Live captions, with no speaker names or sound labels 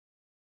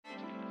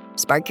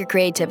Spark your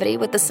creativity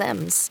with The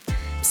Sims.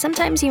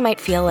 Sometimes you might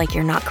feel like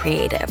you're not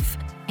creative,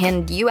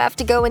 and you have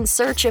to go in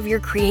search of your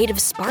creative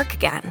spark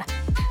again.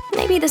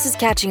 Maybe this is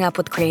catching up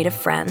with creative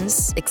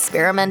friends,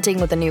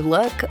 experimenting with a new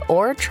look,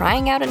 or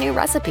trying out a new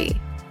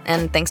recipe.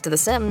 And thanks to The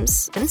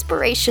Sims,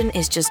 inspiration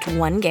is just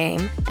one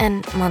game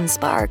and one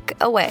spark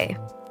away.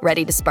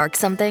 Ready to spark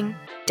something?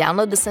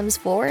 Download The Sims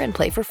 4 and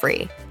play for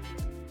free.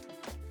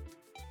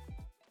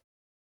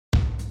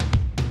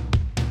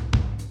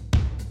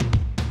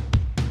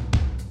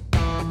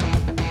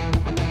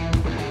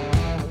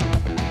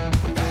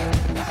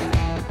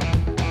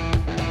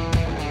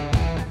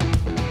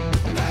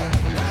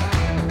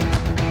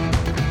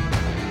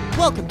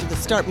 Welcome to the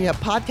Start Me Up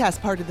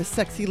podcast, part of the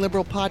Sexy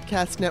Liberal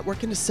Podcast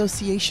Network in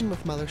association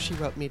with Mother She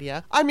Wrote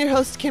Media. I'm your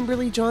host,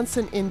 Kimberly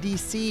Johnson in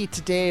D.C.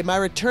 Today, my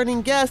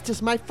returning guest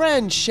is my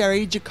friend,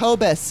 Cheri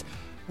Jacobus.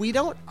 We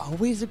don't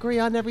always agree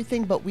on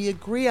everything, but we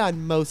agree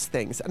on most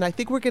things, and I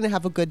think we're going to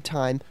have a good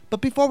time.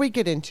 But before we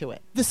get into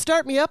it, the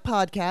Start Me Up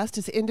podcast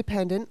is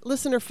independent,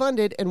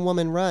 listener-funded, and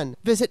woman-run.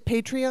 Visit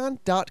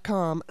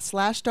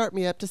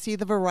patreon.com/startmeup to see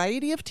the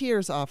variety of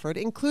tiers offered,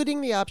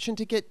 including the option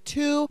to get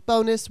 2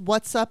 bonus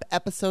What's Up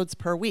episodes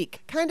per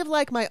week. Kind of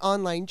like my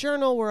online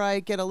journal where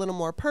I get a little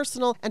more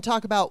personal and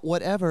talk about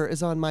whatever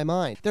is on my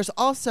mind. There's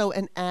also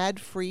an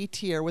ad-free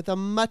tier with a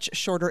much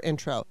shorter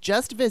intro.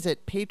 Just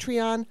visit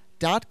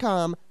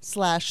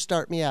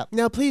patreon.com/startmeup.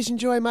 Now, please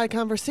enjoy my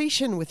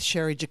conversation with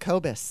Cheri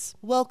Jacobus.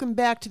 Welcome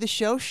back to the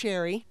show,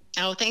 Cheri.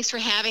 Oh, thanks for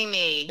having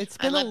me. It's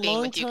been I love being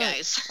with time. you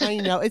guys. I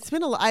know. It's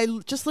been I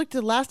just looked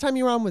at the last time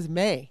you were on was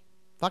May.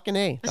 Fucking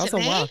A. Was that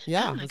was it a while. May?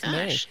 Yeah, oh it my was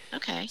gosh. May.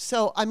 Okay.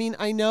 So, I mean,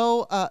 I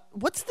know.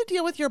 What's the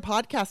deal with your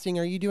podcasting?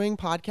 Are you doing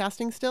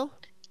podcasting still?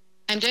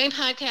 I'm doing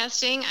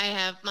podcasting. I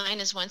have mine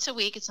is once a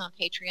week. It's on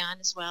Patreon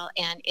as well.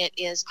 And it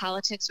is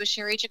Politics with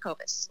Cheri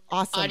Jacobus.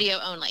 Awesome. Audio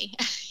only.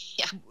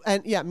 Yeah.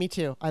 And yeah, me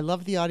too. I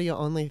love the audio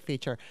only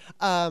feature.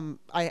 You've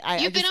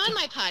been on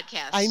my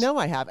podcast. I know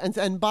I have.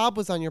 And Bob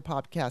was on your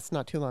podcast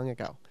not too long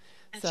ago.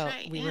 That's so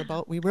right,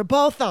 we were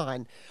both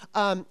on.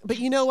 But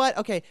you know what?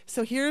 Okay,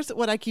 so here's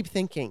what I keep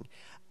thinking.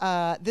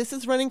 This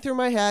is running through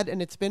my head,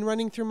 and it's been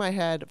running through my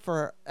head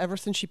for ever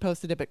since she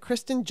posted it. But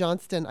Kristen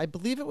Johnston, I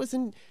believe it was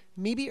in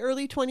maybe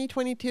early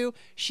 2022,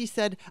 she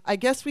said, "I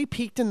guess we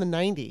peaked in the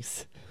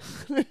 90s."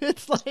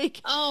 It's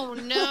like, oh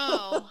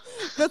no.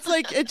 That's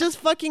like, it just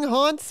fucking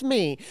haunts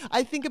me.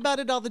 I think about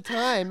it all the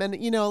time,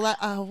 and you know,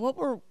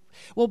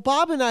 well,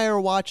 Bob and I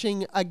are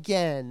watching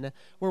again.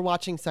 We're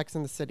watching Sex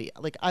and the City.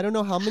 Like, I don't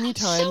know how many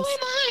times. So am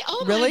I.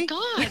 Oh really? My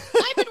God.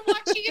 I've been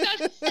watching it on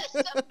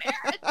a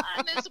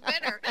marathon this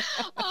winter.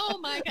 Oh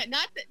my God.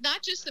 Not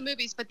just the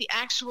movies, but the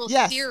actual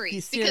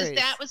series. Because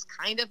that was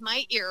kind of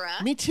my era.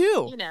 Me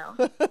too. You know.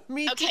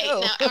 Me too. Okay,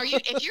 now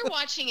if you're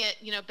watching it,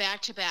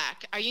 back to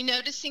back, are you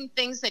noticing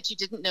things that you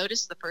didn't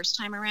notice the first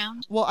time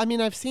around? Well, I mean,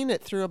 I've seen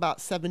it through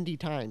about 70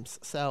 times.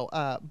 So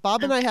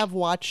Bob and I have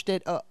watched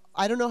it.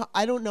 I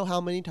don't know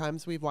how many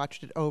times we've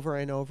watched it over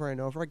and over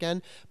and over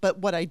again. But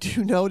what I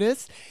do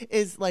notice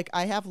is, like,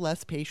 I have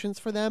less patience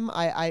for them.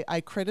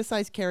 I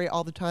criticize Cheri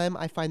all the time.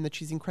 I find that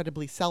she's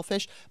incredibly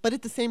selfish. But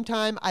at the same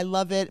time, I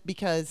love it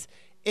because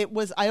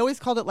I always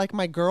called it like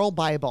my girl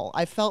Bible.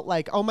 I felt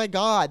like, oh my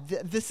God,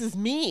 this is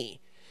me.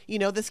 You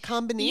know, this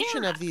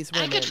combination of these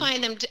women.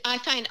 I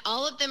find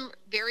all of them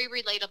very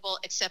relatable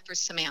except for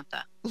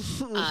Samantha.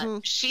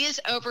 She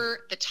is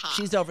over the top.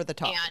 She's over the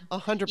top.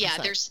 100%. Yeah,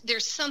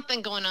 there's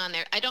something going on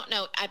there. I don't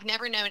know. I've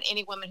never known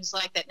any woman who's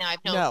like that. Now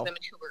I've known women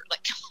who were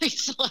like complete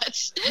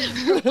sluts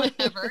or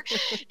whatever.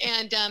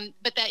 And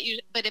but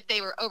if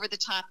they were over the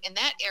top in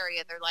that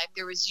area of their life,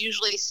 there was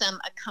usually some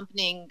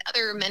accompanying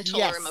other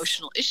mental or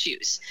emotional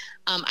issues.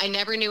 I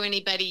never knew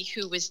anybody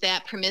who was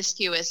that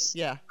promiscuous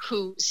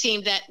who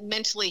seemed that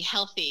mentally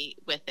healthy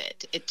with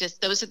it. It just,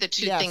 those are the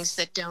two things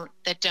that don't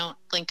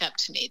link up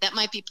to me. That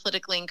might be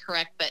politically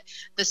incorrect, but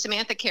the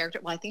Samantha character,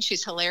 well, I think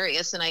she's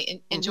hilarious and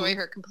I enjoy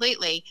her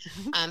completely.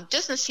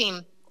 Doesn't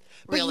seem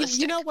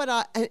realistic. You know what?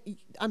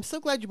 I'm so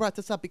glad you brought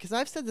this up because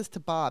I've said this to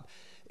Bob.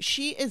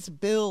 She is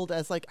billed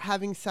as like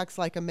having sex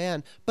like a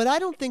man, but I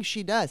don't think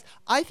she does.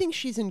 I think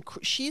she's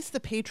the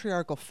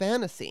patriarchal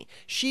fantasy.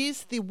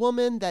 She's the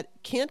woman that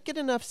can't get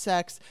enough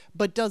sex,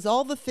 but does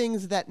all the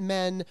things that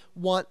men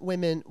want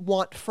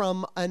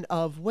from and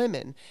of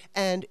women.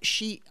 And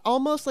she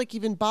almost, like,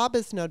 even Bob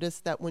has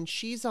noticed that when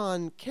she's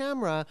on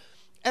camera,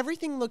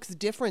 everything looks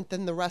different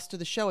than the rest of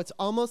the show. It's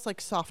almost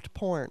like soft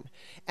porn.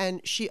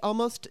 And she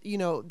almost,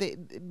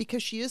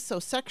 because she is so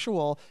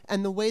sexual,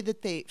 and the way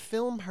that they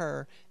film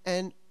her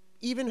and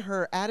even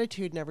her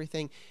attitude and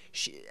everything,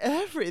 she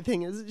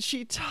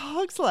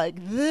talks like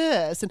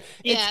this. And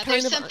yeah,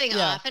 there's something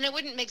off. And it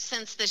wouldn't make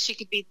sense that she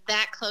could be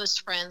that close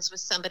friends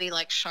with somebody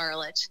like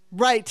Charlotte.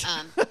 Right.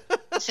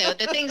 So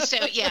the things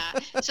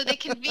so they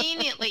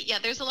conveniently,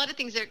 there's a lot of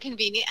things that are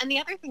convenient. And the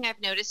other thing I've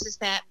noticed is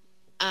that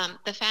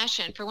the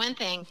fashion, for one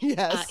thing.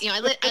 Yes.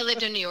 I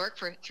lived in New York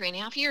for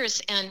 3.5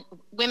 years, and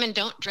women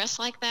don't dress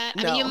like that.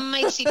 No. I mean, you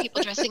might see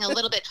people dressing a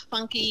little bit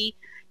funky,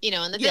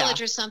 in the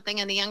village or something,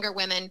 and the younger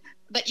women.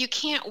 But you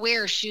can't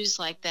wear shoes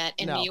like that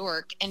in New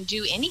York and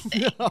do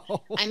anything.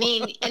 No. I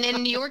mean, and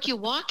in New York, you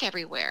walk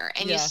everywhere,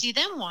 and you see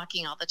them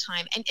walking all the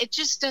time, and it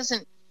just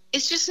doesn't.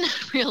 It's just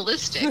not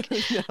realistic.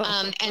 No.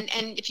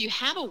 And if you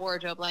have a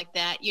wardrobe like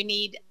that, you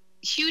need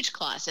huge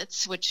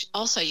closets, which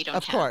also you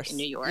don't have in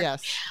New York.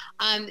 Yes.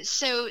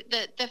 So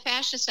the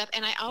fashion stuff,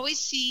 and I always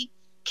see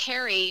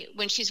Cheri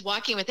when she's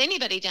walking with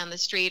anybody down the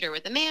street or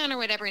with a man or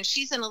whatever, and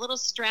she's in a little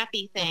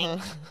strappy thing,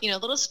 a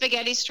little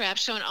spaghetti strap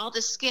showing all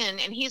the skin,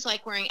 and he's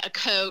like wearing a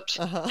coat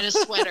and a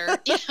sweater.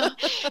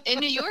 In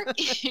New York,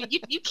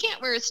 you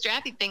can't wear a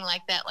strappy thing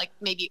like that, like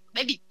maybe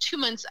 2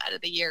 months out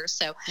of the year.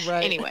 So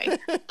anyway,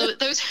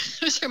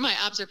 those are my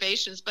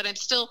observations. But I'm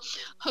still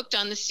hooked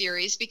on the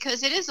series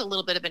because it is a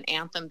little bit of an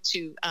anthem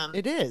to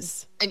it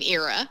is an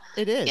era.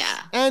 It is.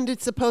 Yeah. And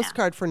it's a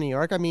postcard for New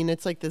York. I mean,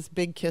 it's like this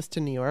big kiss to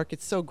New York.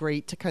 It's so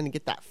great to kind of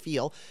get that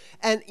feel.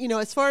 And,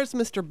 as far as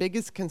Mr. Big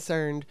is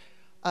concerned,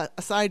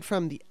 aside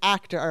from the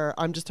actor,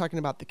 I'm just talking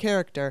about the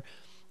character,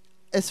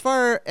 as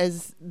far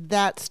as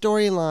that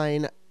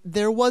storyline,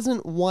 there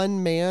wasn't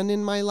one man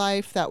in my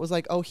life that was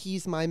like, oh,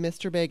 he's my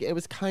Mr. Big. It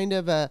was kind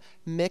of a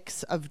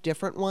mix of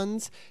different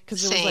ones,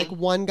 because there was like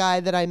one guy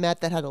that I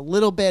met that had a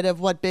little bit of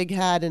what Big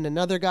had, and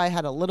another guy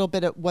had a little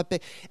bit of what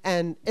Big,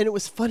 and it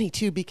was funny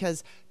too,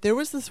 because there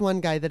was this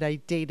one guy that I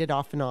dated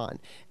off and on,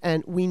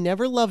 and we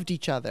never loved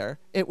each other.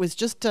 It was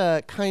just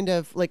a kind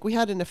of like we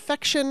had an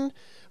affection,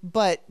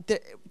 but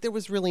there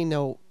was really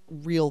no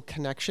real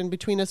connection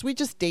between us. We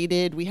just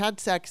dated, we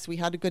had sex, we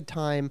had a good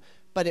time,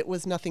 but it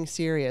was nothing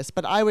serious.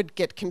 But I would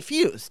get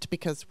confused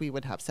because we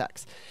would have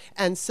sex.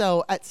 And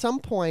so at some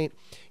point,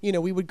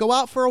 we would go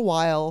out for a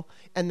while,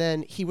 and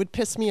then he would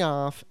piss me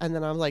off, and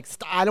then I'm like,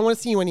 I don't want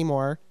to see you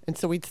anymore. And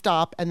so we'd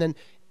stop, and then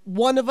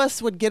one of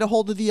us would get a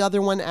hold of the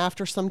other one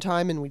after some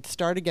time, and we'd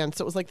start again.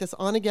 So it was like this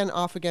on again,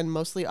 off again,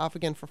 mostly off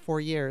again for 4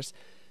 years.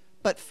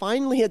 But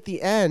finally at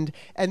the end,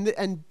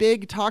 and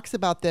Big talks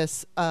about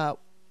this, I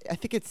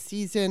think it's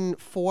season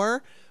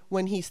 4,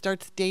 when he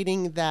starts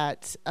dating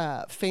that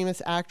famous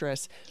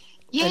actress.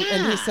 Yeah.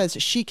 And he says,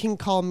 she can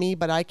call me,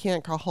 but I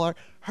can't call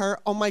her.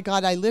 Oh my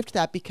God, I lived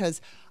that,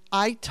 because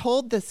I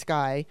told this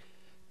guy,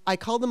 I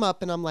called him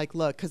up and I'm like,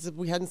 look, because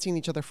we hadn't seen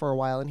each other for a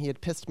while and he had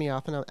pissed me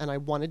off, and I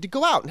wanted to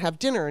go out and have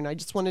dinner, and I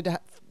just wanted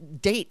to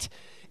date.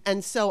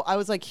 And so I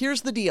was like,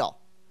 here's the deal.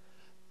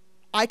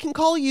 I can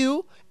call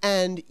you,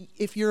 and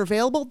if you're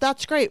available,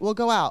 that's great. We'll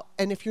go out.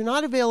 And if you're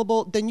not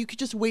available, then you could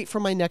just wait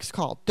for my next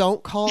call.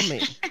 Don't call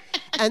me.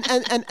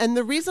 And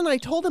the reason I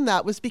told him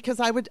that was because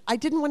I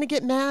didn't want to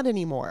get mad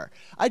anymore.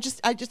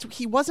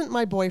 He wasn't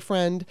my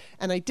boyfriend,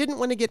 and I didn't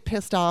want to get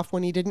pissed off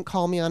when he didn't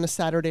call me on a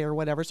Saturday or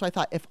whatever. So I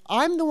thought, if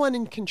I'm the one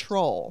in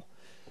control,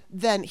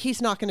 then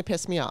he's not going to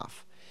piss me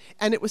off.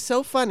 And it was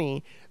so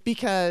funny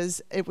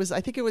because I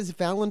think it was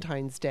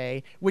Valentine's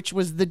Day, which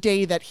was the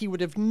day that he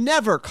would have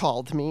never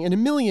called me in a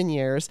million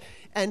years.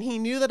 And he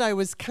knew that I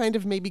was kind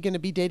of maybe going to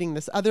be dating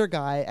this other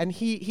guy. And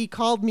he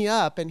called me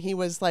up, and he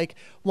was like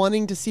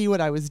wanting to see what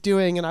I was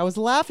doing. And I was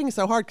laughing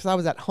so hard because I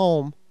was at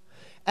home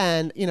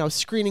and,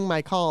 screening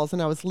my calls,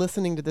 and I was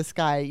listening to this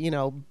guy,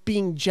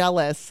 being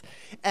jealous.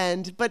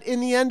 But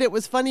in the end, it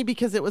was funny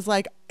because it was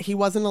like he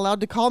wasn't allowed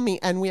to call me.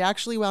 And we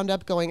actually wound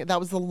up going, that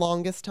was the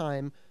longest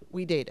time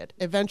we dated.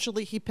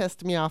 Eventually he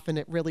pissed me off, and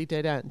it really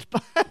did end.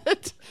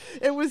 But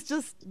it was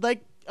just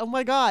like, oh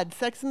my God,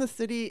 Sex and the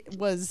City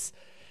was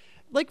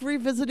like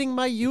revisiting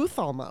my youth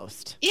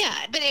almost. Yeah,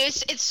 but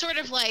it's sort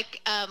of like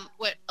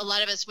what a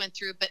lot of us went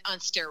through, but on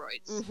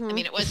steroids. Mm-hmm. I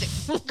mean, it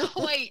wasn't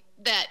quite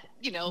that,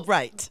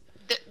 right.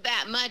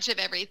 That much of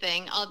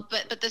everything.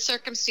 But the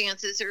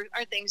circumstances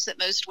are things that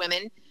most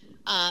women,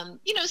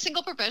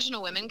 single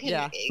professional women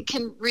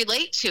can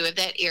relate to of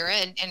that era,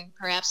 and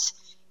perhaps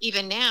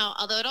even now,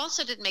 although it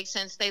also didn't make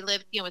sense. They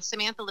lived, with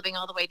Samantha living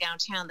all the way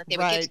downtown, that they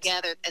would get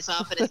together as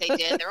often as they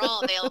did. They're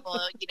all available.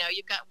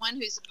 You've got one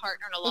who's a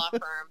partner in a law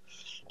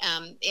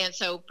firm. And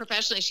so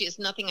professionally, she has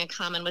nothing in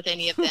common with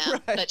any of them,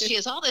 right. But she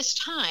has all this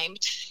time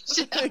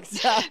to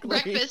exactly.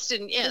 breakfast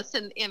and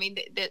I mean,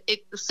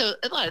 so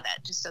a lot of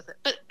that just doesn't,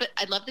 but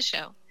I love the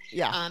show.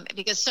 Yeah.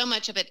 Because so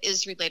much of it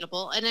is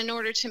relatable. And in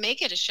order to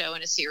make it a show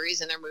and a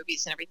series and their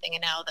movies and everything,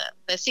 and now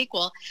the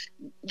sequel,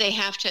 they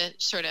have to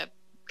sort of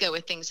go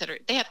with things that are,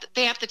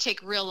 they have to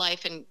take real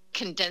life and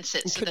condense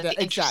it so that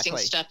the interesting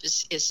stuff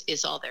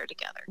is all there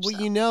together.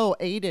 Well,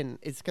 Aiden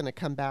is going to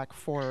come back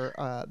for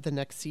the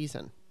next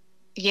season.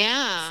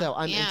 Yeah. So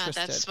I'm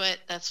interested.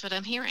 That's what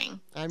I'm hearing.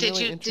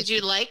 Did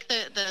you like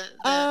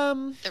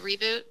the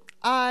reboot?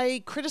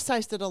 I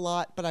criticized it a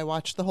lot, but I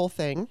watched the whole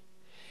thing.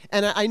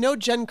 And I know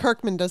Jen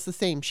Kirkman does the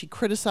same. She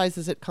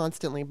criticizes it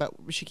constantly, but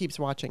she keeps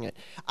watching it.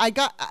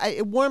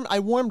 I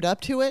warmed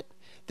up to it.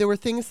 There were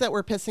things that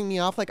were pissing me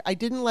off. Like, I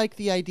didn't like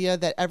the idea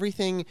that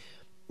everything,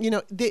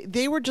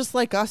 they were just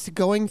like us,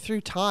 going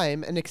through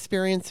time and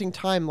experiencing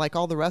time like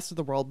all the rest of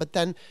the world. But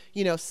then,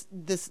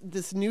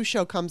 this new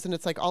show comes, and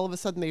it's like all of a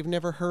sudden they've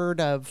never heard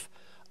of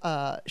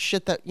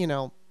shit that,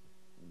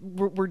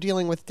 we're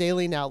dealing with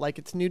daily now, like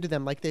it's new to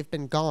them, like they've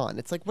been gone.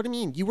 It's like, what do you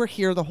mean? You were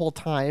here the whole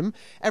time.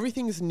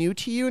 Everything's new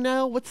to you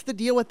now. What's the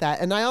deal with that?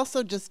 And I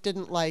also just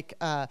didn't like,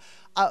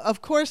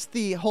 of course,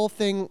 the whole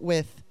thing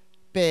with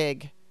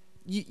Big.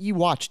 You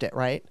watched it,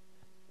 right?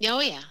 Oh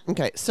yeah.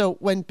 Okay, so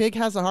when Big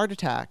has a heart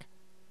attack,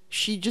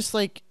 she just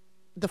like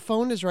the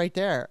phone is right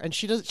there, and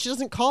she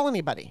doesn't call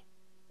anybody,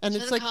 and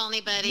it's like, call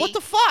anybody. What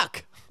the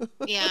fuck?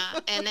 Yeah,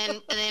 and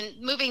then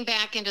moving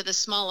back into the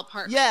small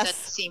apartment Yes.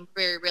 doesn't seem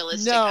very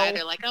realistic No.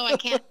 either. Like,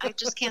 I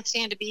just can't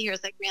stand to be here.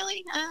 It's like, really?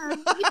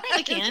 You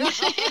probably can. Yeah,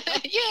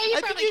 you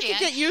I probably think you can.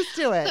 can get used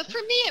to it. But for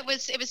me, it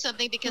was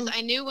something because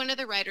I knew one of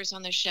the writers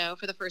on the show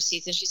for the first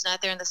season. She's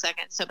not there in the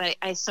second, so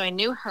I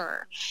knew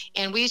her,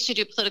 and we used to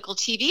do political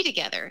TV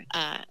together,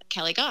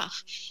 Kelly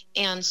Goff,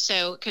 and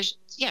so because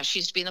she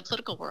used to be in the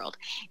political world,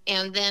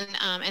 and then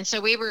and so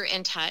we were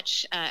in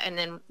touch, and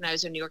then when I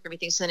was in New York, and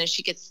everything. So then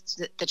she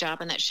gets the job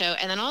on that show,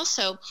 and then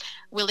also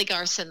Willie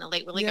Garson, the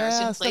late Willie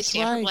Garson, who played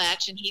Stanford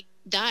Blatch, and he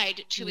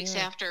died 2 weeks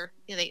after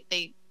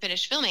they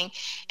finished filming,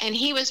 and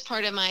he was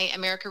part of my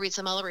America Reads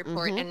the Mueller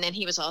report, and then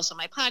he was also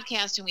my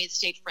podcast, and we had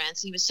stayed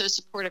friends. He was so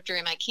supportive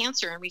during my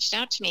cancer and reached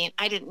out to me, and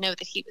I didn't know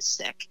that he was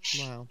sick.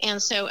 Wow.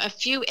 And so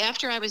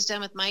after I was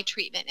done with my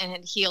treatment and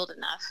had healed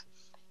enough,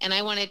 and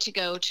I wanted to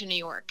go to New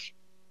York,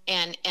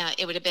 and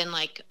it would have been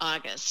like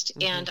August,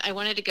 and I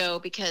wanted to go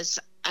because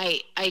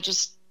I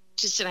just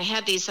and I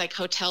had these like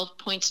hotel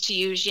points to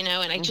use, and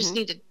I just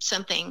needed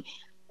something.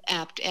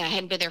 I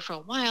hadn't been there for a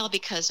while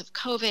because of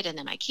COVID and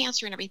then my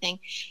cancer and everything.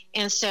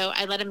 And so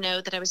I let him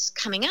know that I was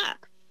coming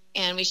up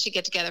and we should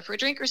get together for a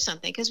drink or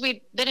something because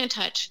we'd been in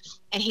touch.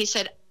 And he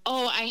said,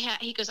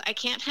 he goes, I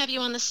can't have you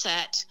on the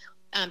set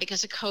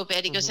because of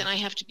COVID. He goes, and I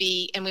have to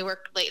be, and we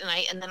work late at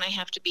night, and then I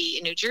have to be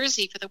in New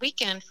Jersey for the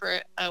weekend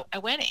for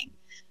a wedding.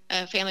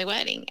 A family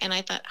wedding. And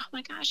I thought, oh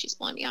my gosh, he's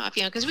blowing me off,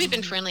 because we've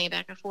been friendly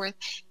back and forth.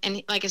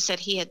 And like I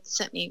said, he had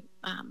sent me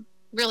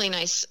really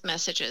nice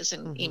messages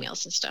and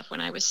emails and stuff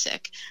when I was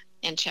sick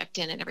and checked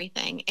in and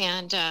everything.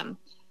 And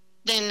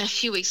then a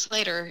few weeks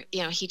later,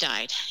 he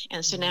died.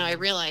 And so now I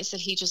realized that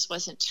he just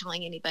wasn't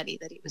telling anybody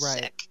that he was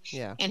sick.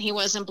 Yeah. And he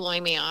wasn't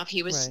blowing me off.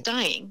 He was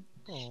dying.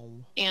 Oh.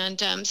 And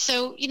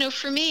so,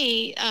 for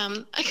me,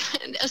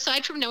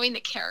 aside from knowing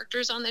the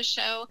characters on this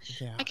show,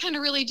 I kind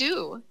of really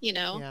do,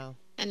 Yeah.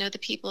 I know the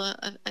people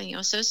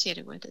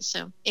associated with it.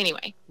 So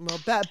anyway, well,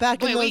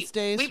 back in those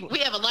days, we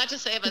have a lot to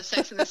say about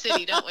Sex in the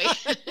City, don't we?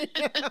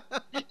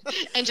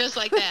 And just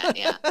like that,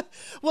 yeah.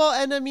 Well,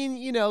 and I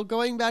mean,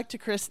 going back to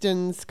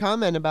Kristen's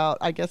comment about,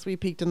 I guess we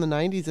peaked in the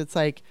 90s. It's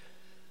like,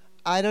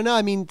 I don't know.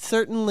 I mean,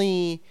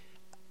 certainly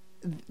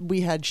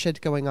we had shit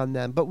going on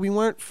then, but we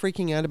weren't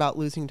freaking out about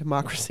losing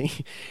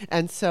democracy.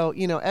 And so,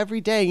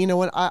 every day,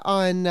 when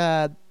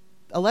on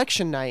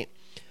election night,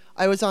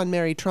 I was on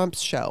Mary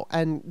Trump's show,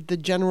 and the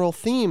general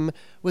theme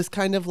was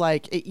kind of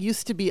like, it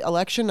used to be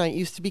election night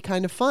used to be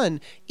kind of fun,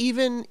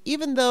 even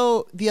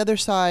though the other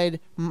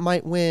side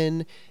might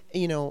win.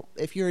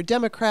 If you're a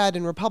Democrat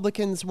and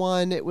Republicans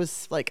won, it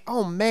was like,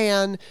 oh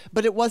man,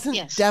 but it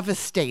wasn't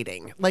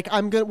devastating. Like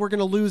we're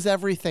gonna lose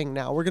everything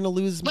now. We're gonna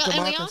lose democracy.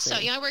 And we also,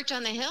 I worked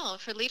on the Hill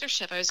for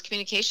leadership. I was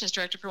communications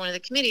director for one of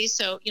the committees.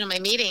 So, my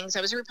meetings,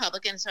 I was a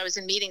Republican, so I was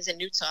in meetings in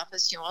Newt's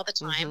office, all the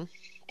time.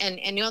 And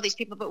knew all these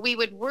people, but we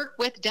would work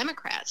with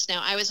Democrats.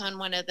 Now, I was on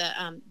one of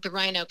the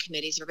Rhino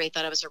committees. Everybody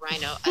thought I was a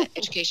Rhino,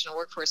 Educational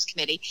Workforce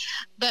Committee.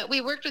 But we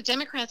worked with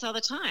Democrats all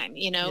the time,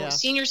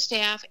 senior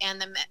staff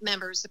and the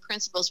members, the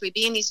principals. We'd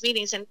be in these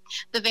meetings, and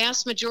the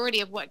vast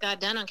majority of what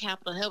got done on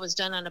Capitol Hill was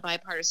done on a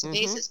bipartisan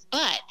basis.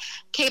 But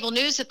cable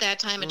news at that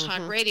time and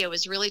talk radio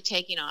was really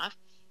taking off,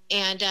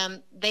 and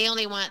they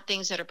only want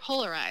things that are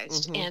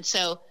polarized. And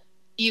so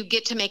you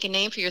get to make a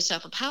name for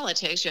yourself in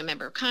politics. You're a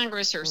member of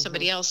Congress or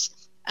somebody else.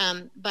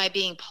 By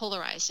being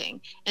polarizing.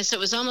 And so it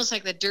was almost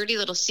like the dirty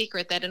little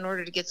secret that in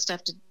order to get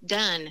stuff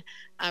done,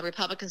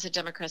 Republicans and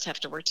Democrats have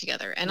to work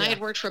together. And I had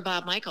worked for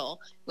Bob Michael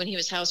when he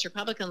was House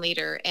Republican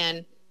leader,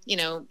 and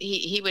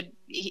he'd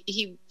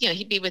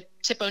be with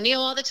Tip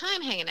O'Neill all the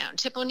time hanging out. And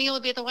Tip O'Neill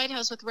would be at the White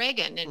House with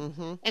Reagan,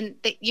 and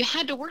you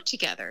had to work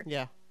together.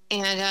 Yeah.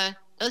 And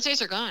those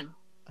days are gone.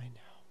 I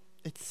know.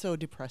 It's so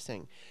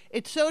depressing.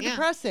 It's so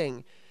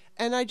depressing.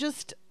 And I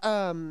just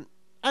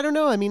I don't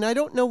know. I mean, I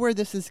don't know where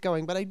this is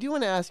going, but I do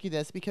want to ask you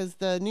this because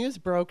the news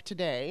broke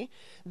today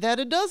that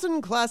a dozen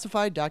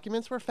classified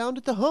documents were found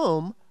at the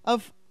home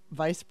of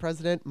Vice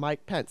President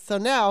Mike Pence. So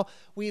now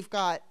we've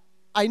got,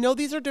 I know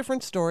these are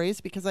different stories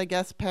because I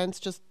guess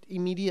Pence just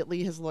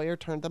immediately, his lawyer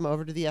turned them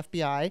over to the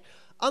FBI,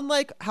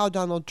 unlike how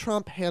Donald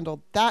Trump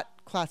handled that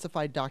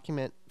classified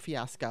document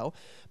fiasco.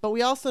 But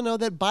we also know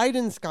that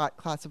Biden's got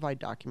classified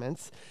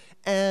documents.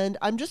 And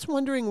I'm just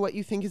wondering what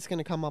you think is going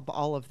to come up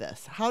all of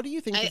this. How do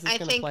you think this is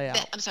going to play out?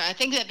 I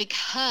think that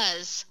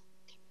because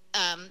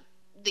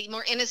the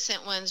more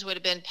innocent ones would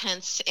have been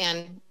Pence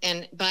and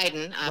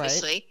Biden,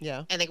 obviously. Right.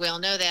 Yeah. I think we all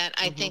know that.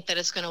 I think that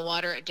it's going to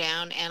water it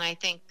down, and I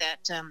think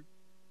that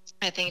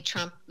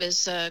Trump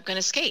is going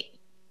to skate.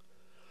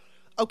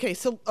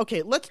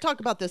 Okay, let's talk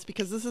about this,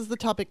 because this is the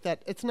topic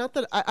that it's not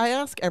that I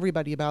ask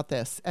everybody about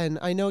this, and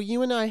I know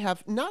you and I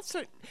have not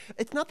certain.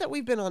 It's not that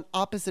we've been on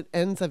opposite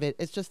ends of it.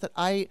 It's just that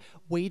I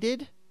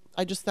waited.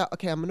 I just thought,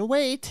 okay, I'm going to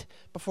wait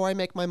before I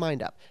make my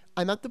mind up.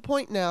 I'm at the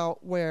point now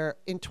where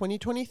in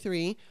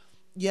 2023,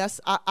 yes,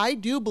 I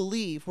do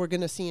believe we're going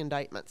to see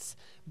indictments,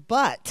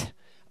 but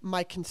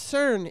my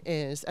concern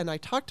is, and I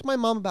talked to my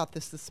mom about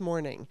this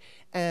morning,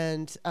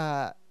 and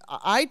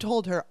I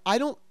told her I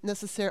don't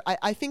necessarily.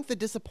 I think the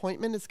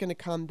disappointment is going to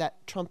come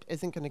that Trump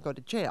isn't going to go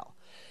to jail,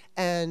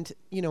 and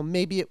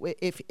maybe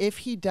if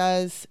he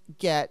does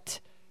get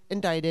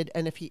indicted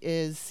and if he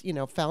is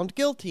found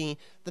guilty,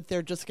 that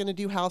they're just going to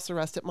do house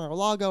arrest at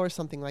Mar-a-Lago or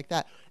something like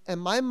that. And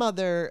my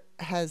mother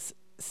has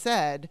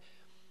said,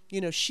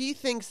 she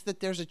thinks that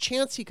there's a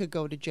chance he could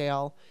go to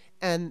jail,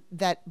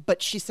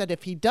 but she said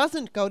if he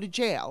doesn't go to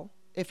jail,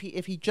 if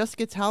he just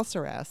gets house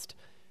arrest,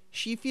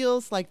 she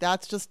feels like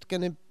that's just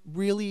going to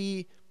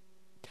really,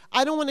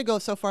 I don't want to go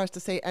so far as to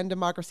say end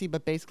democracy,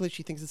 but basically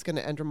she thinks it's going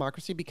to end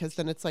democracy, because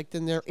then it's like,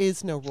 then there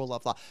is no rule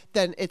of law.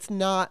 Then it's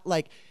not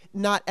like,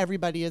 not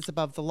everybody is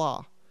above the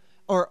law.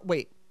 Or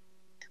wait,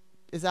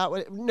 is that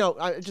what? No,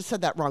 I just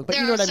said that wrong. But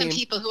you know what I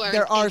mean?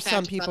 There are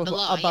some people who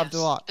are above the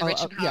law. The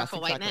rich and powerful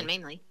yes, white exactly. men,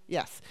 mainly.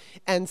 Yes.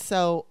 And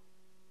so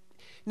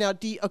now,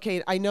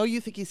 okay, I know you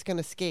think he's going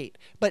to skate,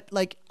 but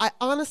like, I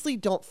honestly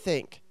don't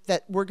think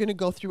that we're going to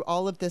go through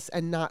all of this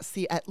and not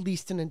see at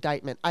least an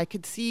indictment. I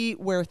could see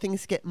where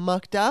things get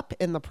mucked up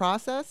in the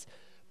process,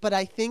 but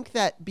I think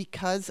that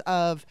because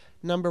of,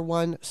 number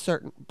one,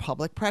 certain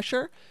public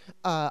pressure,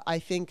 I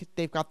think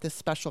they've got this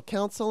special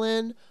counsel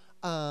in,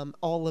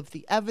 all of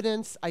the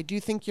evidence. I do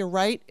think you're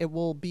right. It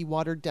will be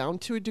watered down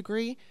to a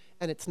degree,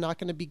 and it's not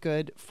going to be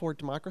good for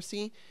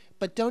democracy.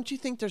 But don't you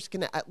think there's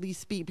going to at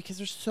least be, because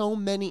there's so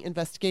many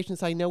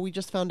investigations. I know we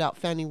just found out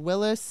Fani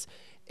Willis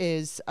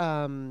is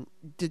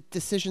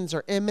decisions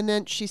are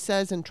imminent, she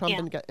says, in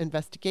Trump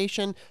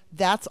investigation.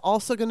 That's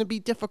also going to be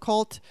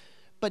difficult.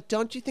 But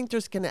don't you think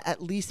there's going to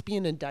at least be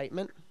an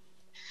indictment?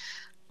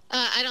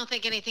 I don't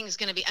think anything's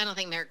going to be. I don't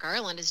think Merrick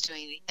Garland is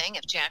doing anything.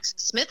 If Jack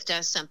Smith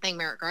does something,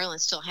 Merrick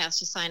Garland still has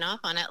to sign off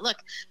on it. Look,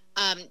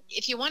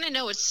 if you want to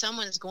know what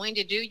someone's going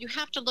to do, you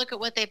have to look at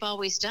what they've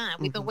always done.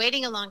 We've been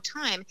waiting a long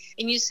time,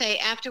 and you say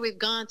after we've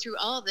gone through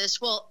all of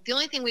this, well, the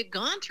only thing we've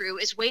gone through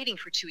is waiting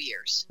for 2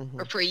 years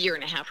or for a year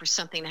and a half for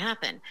something to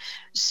happen.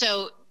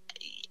 So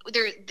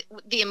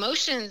the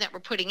emotion that we're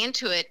putting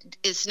into it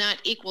is not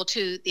equal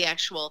to the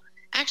actual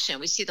action.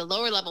 We see the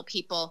lower level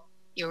people,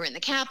 you were in the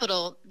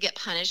Capitol, get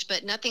punished,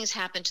 but nothing's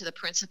happened to the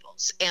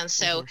principals. And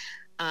so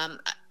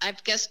I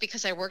guess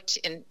because I worked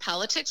in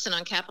politics and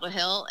on Capitol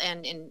Hill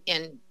and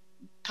in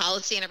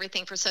policy and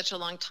everything for such a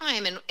long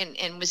time,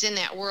 and was in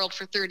that world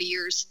for 30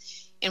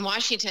 years in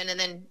Washington, and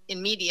then in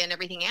media and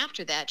everything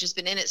after that, just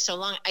been in it so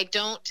long,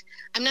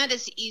 I'm not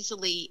as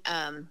easily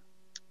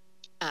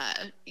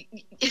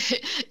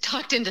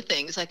talked into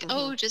things like,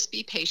 oh, just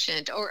be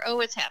patient, or,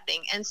 oh, it's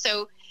happening. And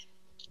so,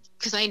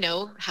 because I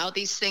know how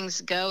these things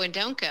go and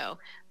don't go,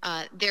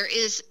 there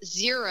is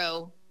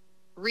zero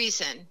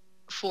reason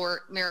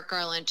for Merrick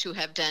Garland to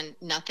have done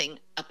nothing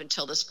up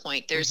until this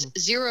point. There's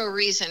zero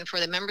reason for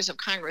the members of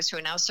Congress who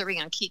are now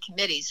serving on key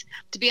committees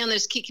to be on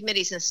those key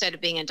committees instead of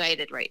being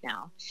indicted right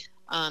now.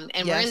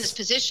 And we're in this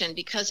position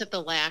because of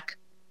the lack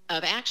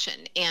of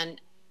action.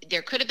 And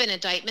there could have been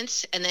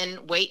indictments and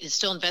then wait and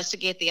still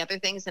investigate the other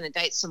things and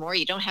indict some more.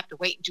 You don't have to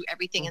wait and do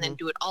everything and then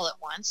do it all at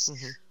once.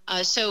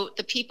 So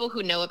the people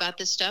who know about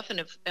this stuff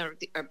and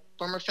are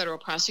former federal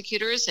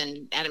prosecutors,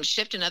 and Adam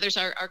Schiff and others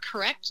are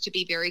correct to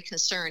be very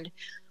concerned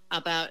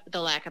about the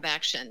lack of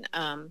action.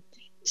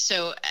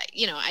 So,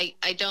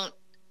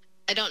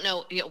 I don't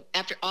know,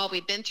 after all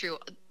we've been through,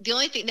 the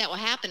only thing that will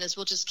happen is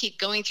we'll just keep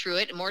going through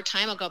it, and more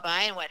time will go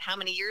by, and how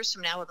many years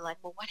from now we'll be like,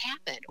 well, what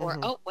happened? Or,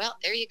 oh, well,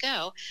 there you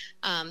go.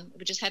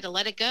 We just had to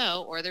let it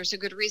go, or there's a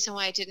good reason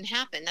why it didn't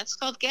happen. That's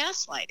called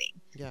gaslighting.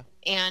 Yeah.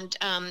 And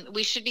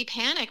we should be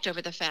panicked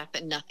over the fact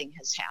that nothing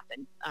has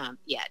happened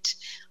yet.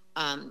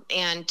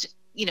 And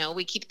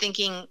we keep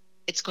thinking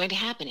it's going to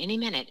happen any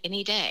minute,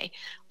 any day.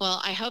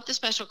 Well, I hope the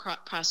special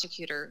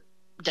prosecutor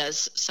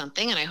does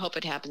something, and I hope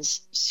it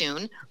happens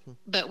soon,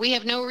 but we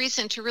have no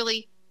reason to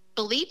really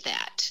believe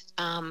that.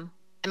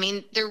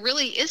 There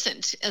really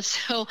isn't. And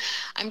so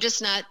I'm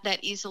just not that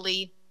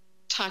easily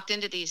talked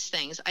into these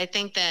things. I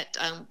think that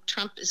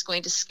Trump is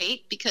going to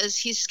skate because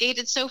he's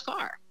skated so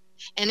far,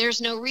 and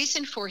there's no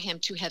reason for him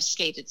to have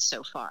skated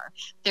so far.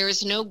 There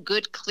is no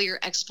good, clear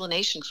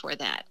explanation for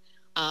that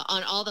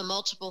on all the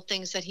multiple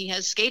things that he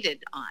has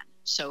skated on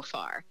so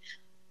far.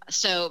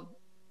 So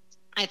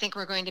I think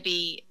we're going to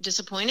be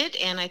disappointed,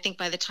 and I think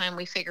by the time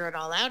we figure it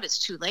all out, it's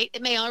too late.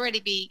 It may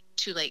already be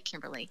too late,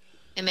 Kimberly.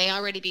 It may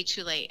already be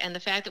too late. And the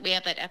fact that we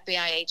have that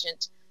FBI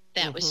agent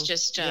that was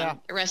just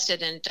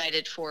arrested and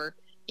indicted for,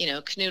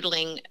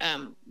 canoodling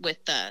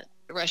with the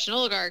Russian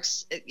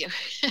oligarchs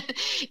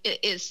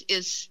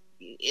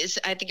is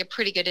I think a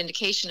pretty good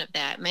indication of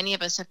that. Many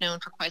of us have known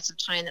for quite some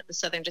time that the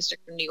Southern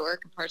District of New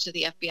York and parts of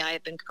the FBI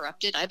have been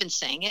corrupted. I've been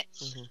saying it.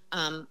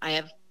 I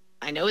have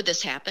I know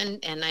this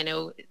happened, and I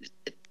know,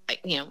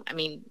 I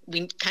mean,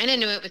 we kind of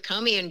knew it with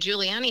Comey, and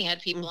Giuliani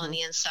had people on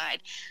the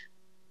inside.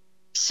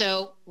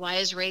 So why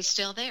is Ray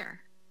still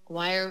there?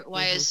 Why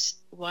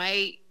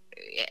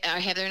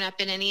have there not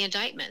been any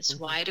indictments?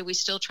 Why do we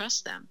still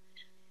trust them?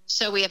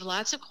 So we have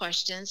lots of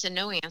questions and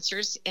no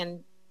answers,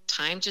 and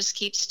time just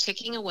keeps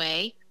ticking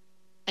away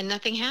and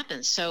nothing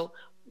happens. So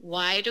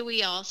why do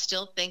we all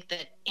still think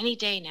that any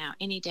day now?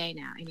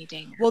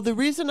 Well, the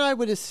reason I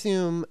would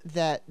assume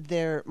that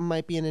there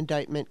might be an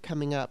indictment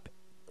coming up,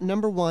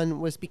 number one,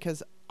 was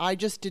because I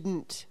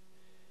didn't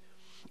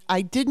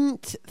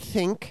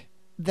think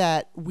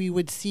that we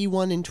would see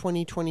one in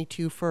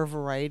 2022 for a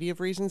variety of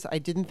reasons. I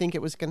didn't think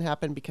it was going to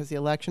happen because the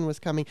election was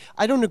coming.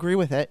 I don't agree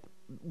with it,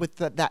 with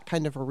that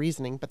kind of a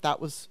reasoning, but that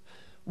was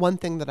one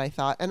thing that I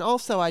thought. And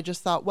also I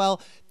just thought,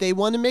 well, they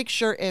want to make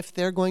sure if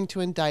they're going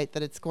to indict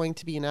that it's going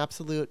to be an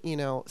absolute,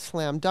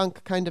 slam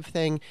dunk kind of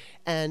thing.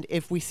 And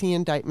if we see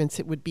indictments,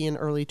 it would be in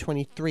early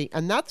 23.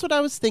 And that's what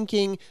I was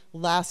thinking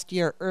last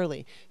year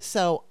early.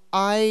 So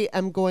I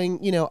am going,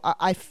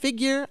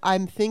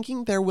 I'm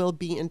thinking there will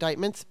be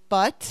indictments,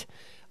 but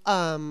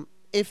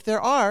if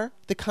there are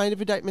the kind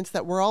of indictments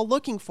that we're all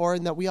looking for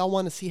and that we all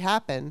want to see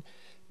happen,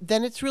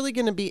 then it's really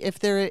going to be, if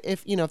there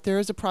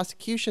is a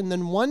prosecution,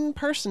 then one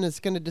person is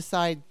going to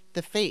decide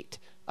the fate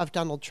of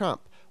Donald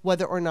Trump,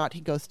 whether or not he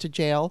goes to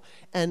jail.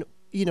 And,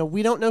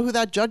 we don't know who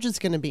that judge is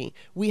going to be.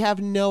 We have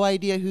no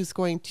idea who's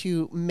going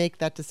to make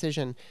that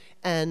decision.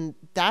 And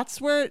that's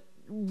where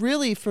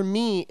really, for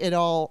me, it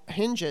all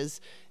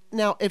hinges.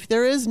 Now, if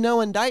there is no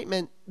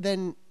indictment,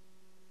 then,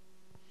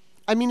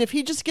 if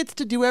he just gets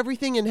to do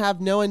everything and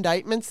have no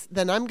indictments,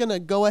 then I'm going to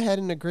go ahead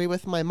and agree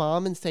with my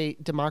mom and say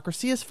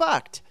democracy is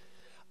fucked.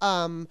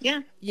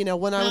 Yeah.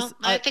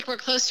 I think we're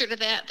closer to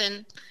that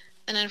than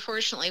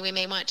unfortunately we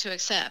may want to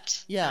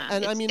accept. Yeah.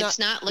 It's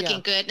not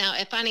looking good. Now,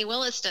 if Fani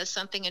Willis does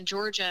something in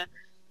Georgia,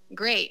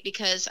 great,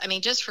 because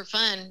just for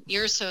fun,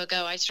 years or so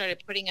ago, I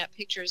started putting up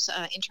pictures,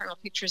 internal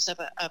pictures of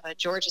a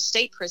Georgia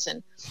state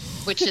prison,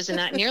 which is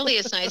not nearly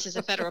as nice as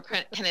a federal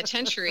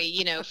penitentiary,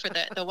 for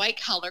the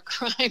white collar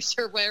crimes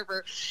or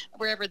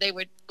wherever they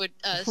would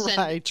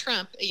send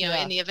Trump,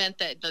 in the event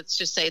that, let's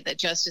just say that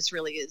justice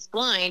really is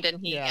blind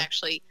and he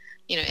actually,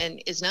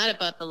 and is not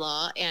above the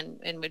law and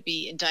would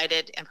be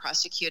indicted and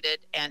prosecuted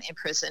and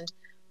imprisoned.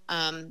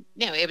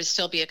 It would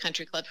still be a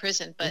country club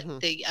prison, but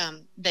the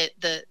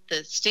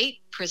state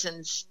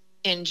prisons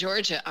in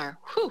Georgia are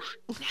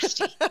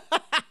nasty.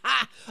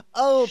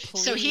 Oh,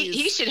 please. So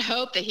he should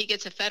hope that he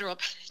gets a federal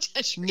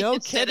penitentiary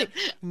instead of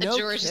a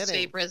Georgia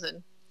state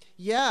prison.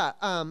 Yeah.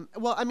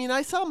 Well,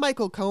 I saw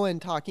Michael Cohen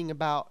talking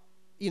about,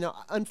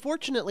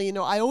 unfortunately,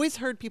 I always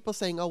heard people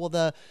saying, oh,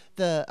 well,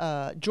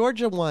 the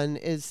Georgia one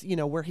is,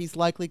 where he's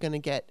likely going to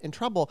get in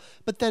trouble.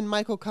 But then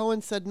Michael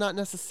Cohen said not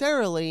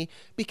necessarily,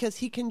 because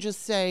he can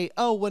just say,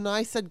 oh, when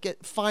I said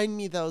find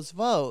me those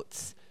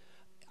votes,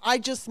 I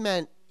just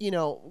meant,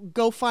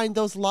 go find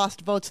those lost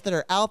votes that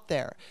are out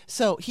there.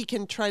 So he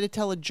can try to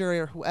tell a jury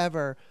or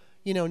whoever,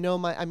 no,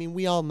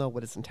 we all know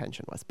what his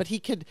intention was, but he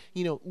could,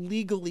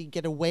 legally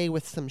get away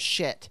with some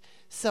shit.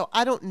 So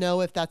I don't know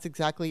if that's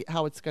exactly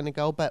how it's going to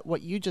go, but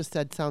what you just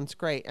said sounds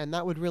great. And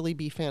that would really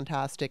be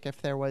fantastic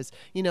if there was,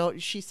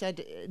 she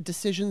said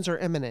decisions are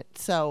imminent.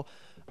 So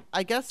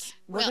I guess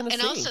we're going to see.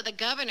 And also the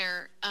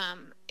governor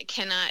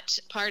cannot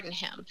pardon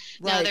him.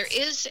 Right. Now, there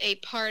is a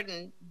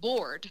pardon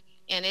board,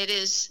 and it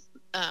is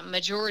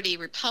majority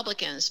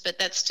Republicans, but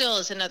that still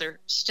is another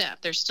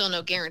step. There's still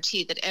no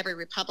guarantee that every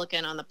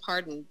Republican on the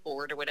pardon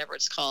board, or whatever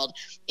it's called,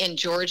 in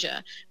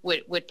Georgia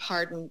would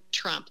pardon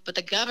Trump. But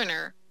the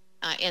governor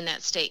in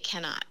that state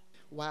cannot.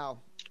 Wow.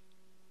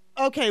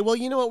 Okay, well,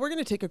 you know what? We're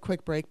going to take a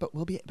quick break, but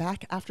we'll be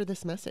back after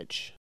this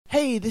message.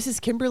 Hey, this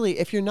is Kimberly.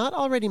 If you're not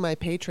already my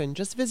patron,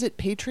 just visit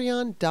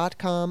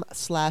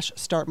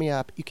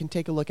patreon.com/startmeup. You can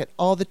take a look at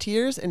all the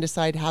tiers and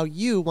decide how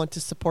you want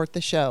to support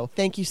the show.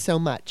 Thank you so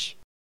much.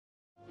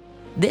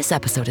 This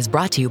episode is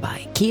brought to you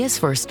by Kia's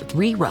first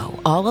 3-row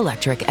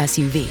all-electric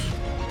SUV,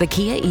 the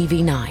Kia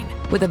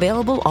EV9, with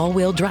available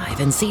all-wheel drive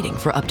and seating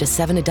for up to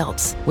 7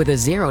 adults, with a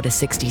 0 to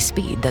 60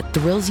 speed that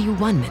thrills you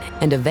 1 minute,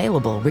 and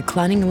available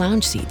reclining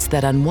lounge seats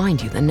that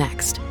unwind you the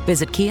next.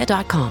 Visit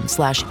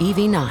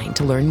kia.com/EV9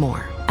 to learn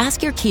more.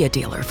 Ask your Kia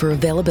dealer for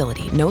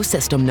availability. No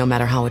system, no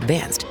matter how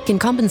advanced, can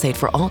compensate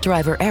for all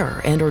driver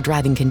error and or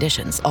driving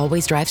conditions.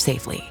 Always drive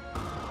safely.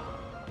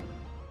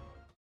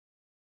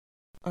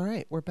 All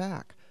right, we're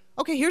back.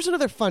 Okay, here's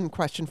another fun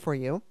question for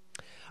you.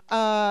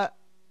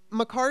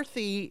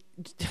 McCarthy,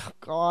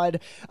 God,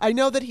 I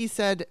know that he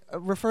said,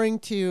 referring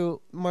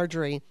to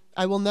Marjorie,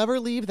 I will never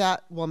leave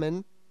that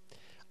woman.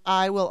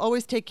 I will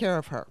always take care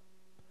of her.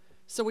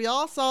 So we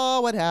all saw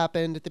what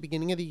happened at the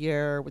beginning of the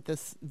year with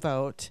this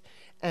vote,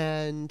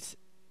 and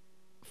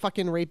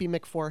fucking Rapey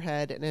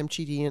McForehead and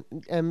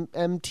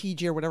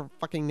MTG or whatever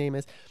fucking name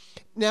is.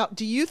 Now,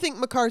 do you think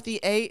McCarthy,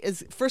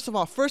 first of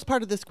all, first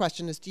part of this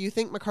question is, do you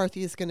think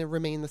McCarthy is going to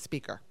remain the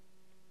speaker?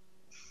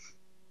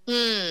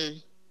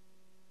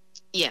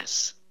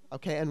 Yes.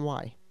 Okay, and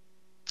why?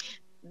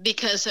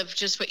 Because of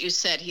just what you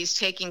said, he's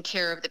taking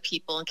care of the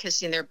people and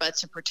kissing their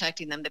butts and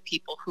protecting them, the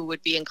people who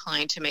would be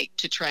inclined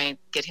to try and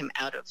get him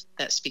out of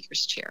that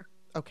speaker's chair.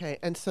 Okay,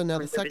 and so now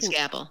the second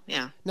gavel,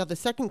 yeah. Now the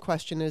second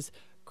question is,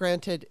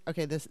 granted,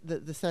 okay,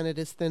 the Senate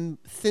is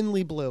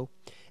thinly blue,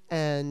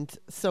 and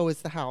so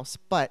is the House.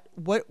 But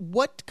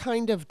what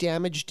kind of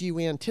damage do you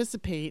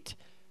anticipate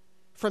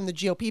from the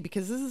GOP?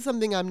 Because this is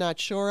something I'm not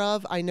sure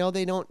of. I know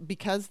they don't,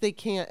 because they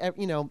can't,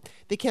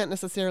 they can't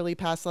necessarily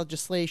pass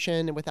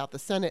legislation without the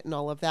Senate and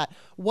all of that.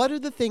 What are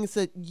the things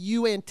that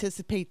you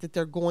anticipate that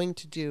they're going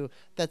to do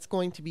that's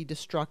going to be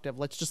destructive?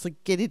 Let's just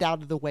get it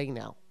out of the way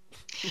now.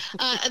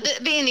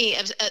 Being the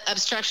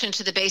obstruction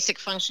to the basic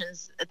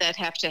functions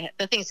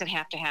the things that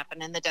have to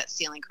happen, and the debt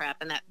ceiling crap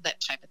and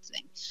that type of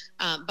thing,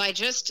 by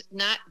just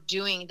not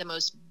doing the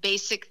most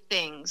basic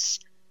things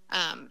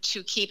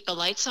to keep the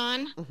lights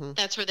on. Mm-hmm.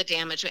 That's where the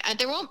damage.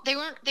 They aren't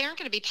going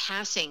to be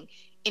passing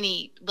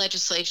any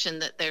legislation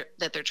that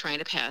they're trying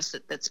to pass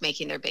that's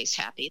making their base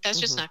happy. That's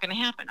just not going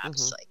to happen,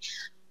 obviously.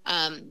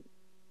 Mm-hmm.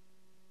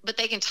 But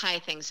they can tie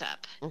things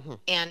up,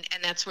 and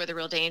that's where the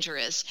real danger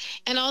is.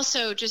 And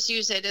also just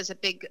use it as a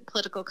big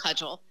political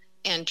cudgel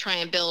and try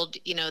and build,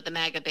 the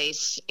MAGA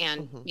base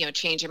and,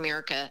 change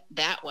America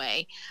that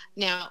way.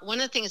 Now, one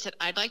of the things that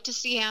I'd like to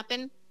see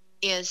happen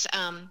is,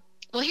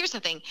 here's the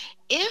thing.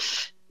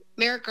 If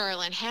Merrick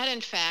Garland had,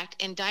 in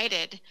fact,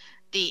 indicted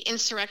the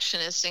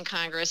insurrectionists in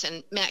Congress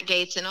and Matt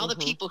Gaetz and all the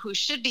people who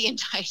should be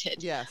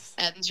indicted, yes,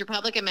 these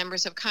Republican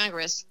members of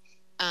Congress,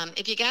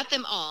 if you got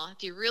them all,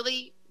 if you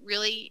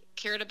really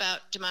cared about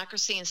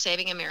democracy and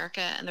saving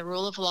America and the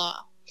rule of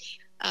law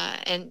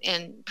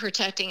and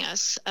protecting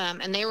us,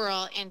 and they were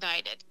all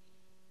indicted.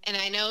 And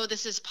I know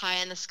this is pie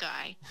in the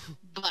sky,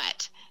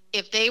 but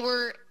if they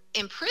were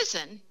in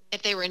prison,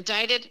 if they were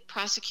indicted,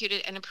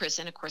 prosecuted, and in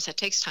prison, of course that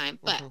takes time,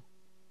 but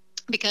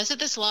because of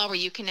this law where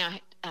you can now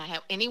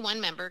have any one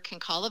member can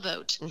call a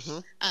vote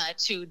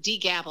to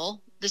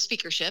de-gavel the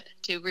speakership,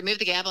 to remove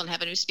the gavel and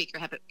have a new speaker,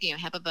 have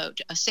a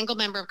vote. A single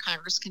member of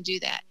Congress can do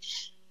that.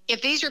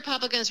 If these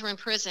Republicans were in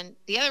prison,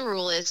 the other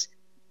rule is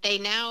they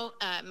now,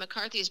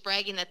 McCarthy is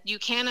bragging that you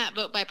cannot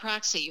vote by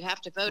proxy. You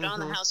have to vote on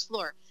the House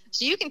floor.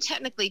 So you can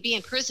technically be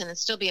in prison and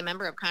still be a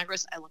member of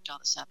Congress. I looked all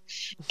this up.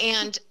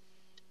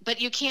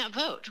 But you can't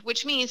vote,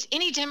 which means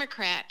any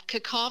Democrat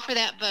could call for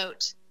that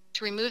vote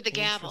to remove the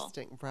gavel.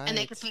 Right. And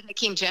they could put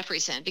Hakeem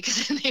Jeffries in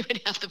because then they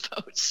would have the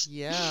votes.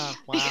 Yeah,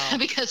 wow.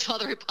 Because of all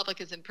the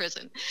Republicans in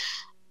prison.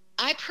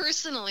 I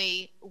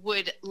personally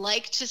would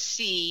like to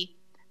see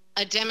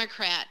a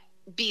Democrat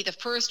be the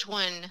first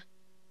one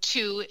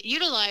to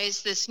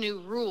utilize this new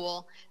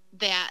rule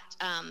that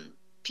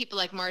people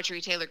like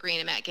Marjorie Taylor Greene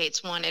and Matt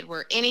Gaetz wanted,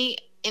 where any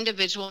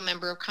individual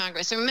member of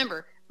Congress, and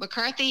remember,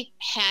 McCarthy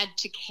had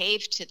to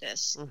cave to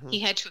this. He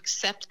had to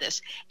accept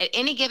this. At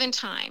any given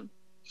time,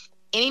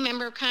 any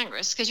member of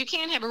Congress, because you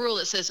can't have a rule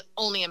that says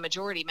only a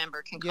majority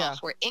member can call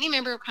for it. Any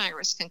member of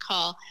Congress can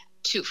call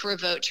for a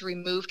vote to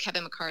remove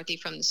Kevin McCarthy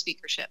from the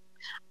speakership.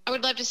 I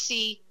would love to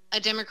see a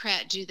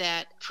Democrat do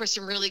that for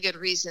some really good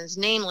reasons,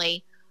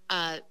 namely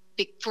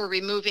for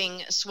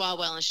removing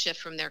Swalwell and Schiff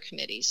from their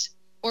committees,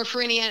 or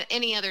for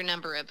any other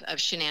number of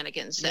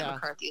shenanigans that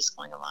McCarthy is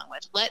going along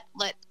with.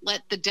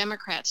 Let the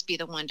Democrats be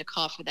the one to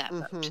call for that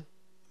vote.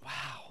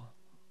 Wow.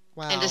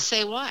 And to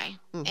say why.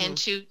 And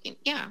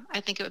I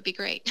think it would be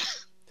great.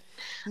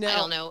 I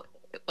don't know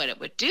what it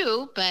would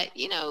do, but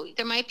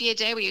there might be a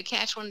day where you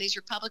catch one of these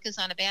Republicans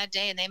on a bad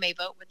day and they may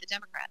vote with the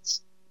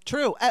Democrats.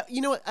 True.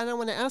 You know what? I don't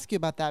want to ask you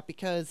about that,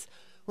 because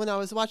when I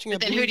was watching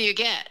then who do you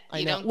get?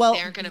 I know.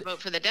 They aren't going to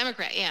vote for the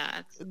Democrat. Yeah.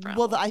 That's the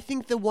problem. Well, I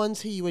think the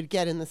ones who you would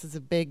get, and this is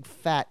a big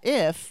fat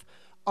if,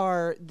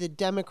 are the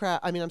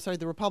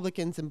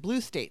Republicans in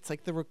blue states,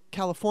 like the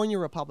California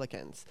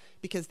Republicans,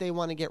 because they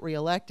want to get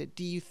reelected.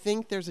 Do you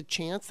think there's a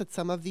chance that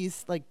some of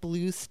these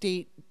blue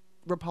state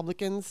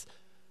Republicans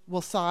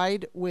will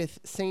side with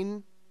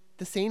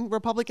the sane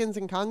Republicans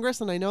in Congress?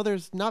 And I know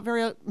there's not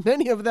very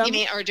many of them. You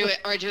mean, or do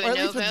a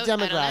no vote? With the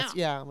Democrats.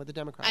 Yeah, with the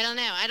Democrats. I don't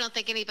know. I don't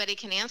think anybody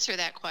can answer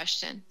that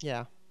question.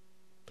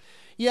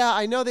 Yeah,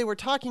 I know they were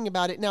talking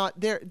about it. Now,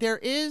 there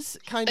is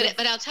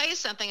But I'll tell you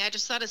something. I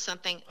just thought of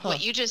something.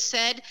 What you just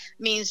said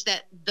means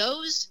that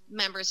those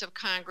members of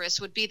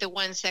Congress would be the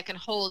ones that can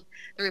hold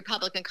the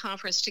Republican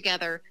conference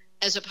together,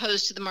 as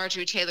opposed to the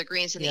Marjorie Taylor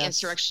Greenes and the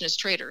insurrectionist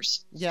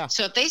traitors. Yeah.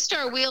 So if they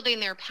start wielding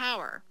their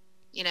power,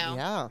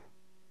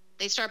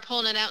 they start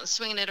pulling it out and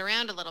swinging it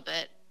around a little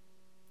bit.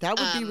 That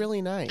would be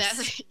really nice.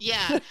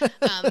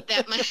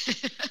 That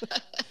might...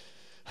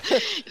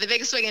 The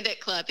big swinging dick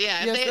club.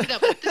 Yeah.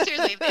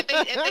 Seriously,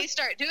 if they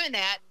start doing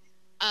that,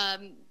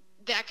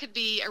 that could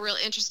be a real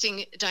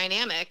interesting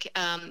dynamic.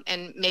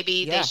 And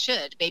maybe they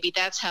should. Maybe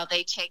that's how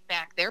they take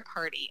back their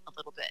party a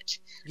little bit.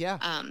 Yeah.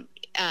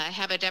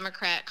 Have a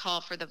Democrat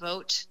call for the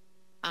vote,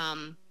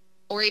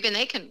 or even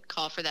they can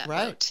call for that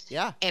vote.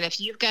 Yeah. And if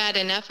you've got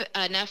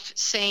enough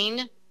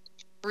sane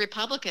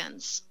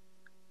Republicans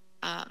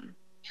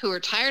who are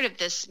tired of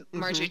this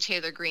Marjorie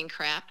Taylor Greene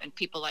crap and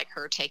people like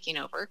her taking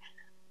over,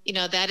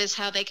 that is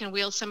how they can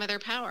wield some of their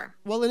power.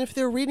 Well, and if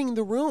they're reading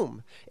the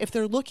room, if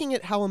they're looking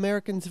at how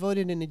Americans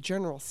voted in a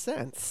general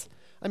sense,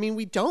 I mean,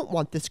 we don't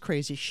want this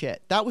crazy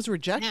shit. That was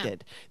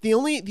rejected. Yeah. The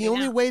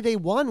only way they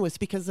won was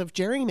because of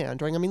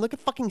gerrymandering. I mean, look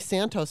at fucking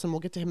Santos, and we'll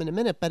get to him in a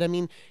minute. But I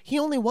mean, he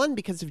only won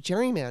because of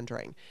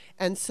gerrymandering.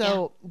 And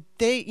so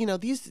they,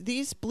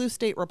 these blue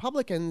state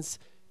Republicans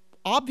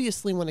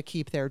obviously want to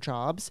keep their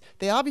jobs.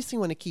 They obviously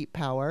want to keep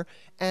power.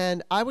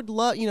 And I would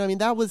love,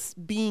 that was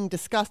being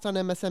discussed on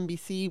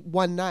MSNBC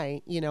one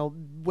night,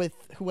 with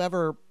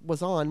whoever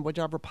was on,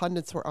 whichever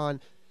pundits were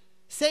on,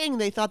 saying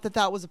they thought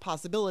that was a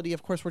possibility.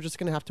 Of course, we're just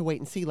going to have to wait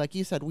and see. Like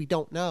you said, we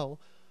don't know,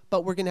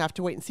 but we're going to have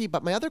to wait and see.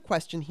 But my other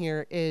question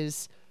here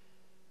is,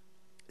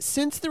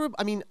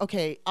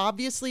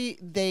 obviously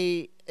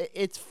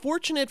it's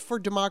fortunate for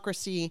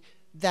democracy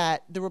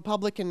that the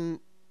Republicans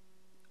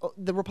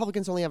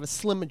only have a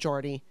slim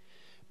majority,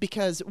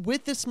 because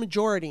with this slim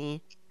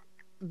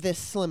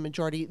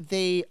majority,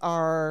 they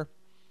are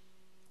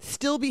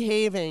still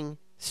behaving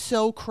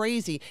so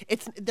crazy.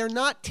 They're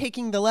not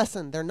taking the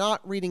lesson. They're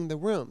not reading the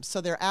room.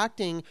 So they're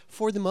acting,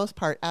 for the most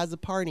part, as a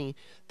party.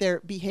 They're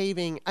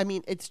behaving. I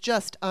mean, it's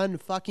just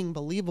unfucking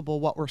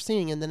believable what we're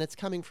seeing. And then it's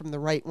coming from the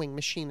right-wing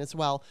machine as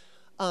well.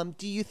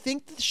 Do you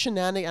think the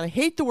shenanigans, and I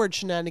hate the word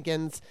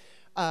shenanigans,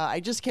 I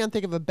just can't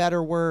think of a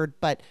better word,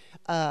 but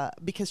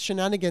because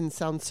shenanigans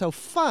sounds so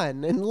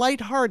fun and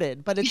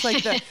lighthearted, but it's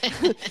like the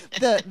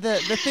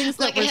things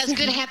that like it has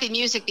good happy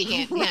music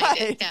behind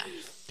it. Yeah.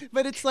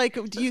 But it's like,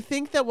 do you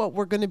think that what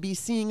we're going to be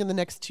seeing in the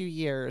next 2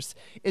 years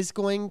is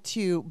going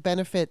to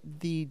benefit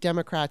the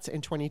Democrats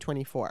in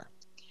 2024?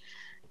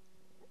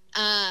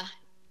 I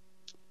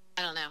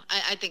don't know.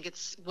 I think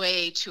it's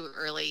way too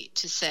early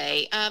to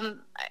say.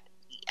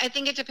 I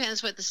think it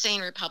depends what the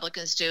sane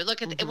Republicans do.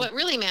 Look at what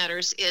really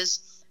matters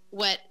is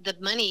what the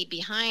money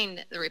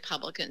behind the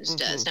Republicans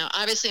does. Now,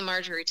 obviously,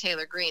 Marjorie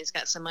Taylor Greene's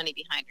got some money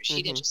behind her.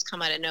 She didn't just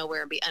come out of nowhere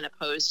and be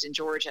unopposed in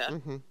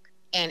Georgia.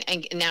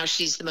 And now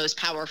she's the most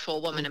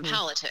powerful woman in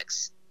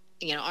politics,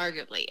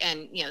 arguably.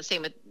 And,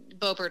 same with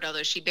Boebert,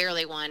 although she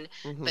barely won.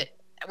 But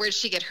where did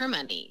she get her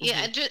money?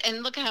 Yeah,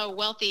 and look at how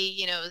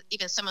wealthy,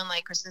 even someone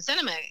like Kristen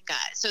Sinema got.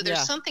 So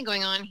there's something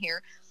going on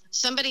here.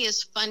 Somebody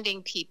is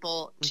funding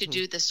people to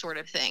do this sort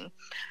of thing.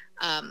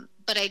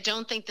 But I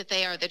don't think that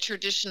they are the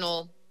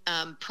traditional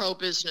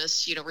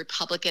pro-business,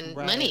 Republican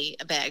money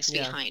bags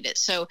behind it.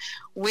 So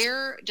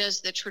where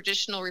does the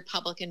traditional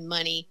Republican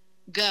money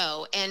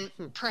go? And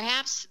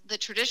perhaps the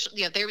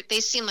traditional, they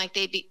seem like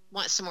they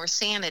want some more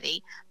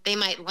sanity. They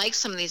might like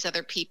some of these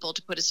other people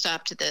to put a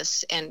stop to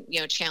this and,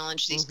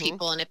 challenge these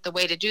people. And if the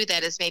way to do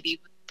that is maybe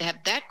to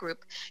have that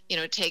group,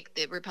 take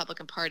the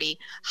Republican Party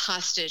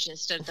hostage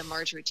instead of the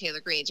Marjorie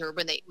Taylor Greenes, or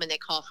when they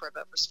call for a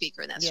vote for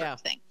speaker and that sort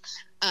of thing.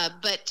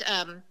 But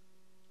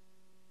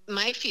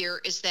my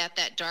fear is that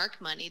dark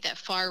money, that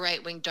far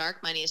right-wing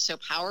dark money, is so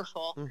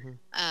powerful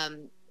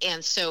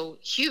and so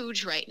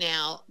huge right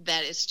now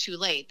that it's too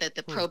late, that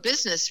the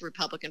pro-business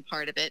Republican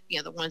part of it,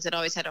 the ones that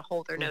always had to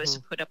hold their nose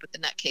and put up with the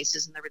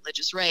nutcases and the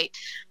religious right,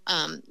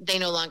 they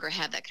no longer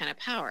have that kind of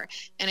power.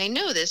 And I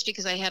know this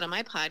because I had on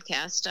my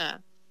podcast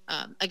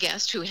a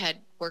guest who had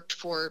worked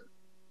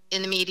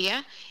in the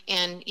media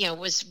and,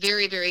 was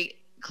very, very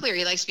clear.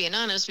 He likes to be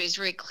anonymous, but he's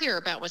very clear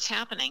about what's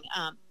happening.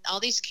 All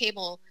these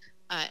cable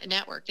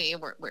network,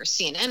 where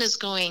CNN is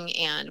going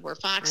and where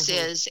Fox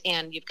is,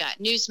 and you've got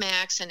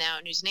Newsmax and now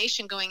News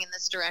Nation going in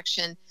this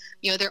direction.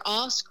 They're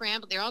all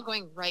scrambled. They're all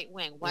going right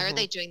wing. Why are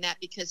they doing that?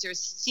 Because there's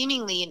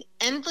seemingly an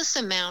endless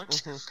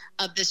amount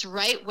of this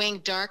right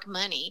wing dark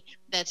money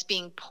that's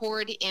being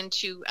poured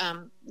into,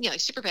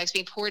 like super PACs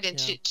being poured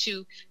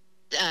into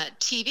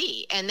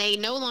TV, and they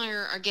no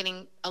longer are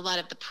getting a lot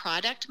of the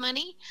product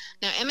money.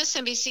 Now,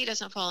 MSNBC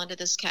doesn't fall into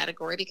this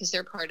category because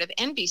they're part of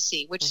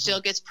NBC, which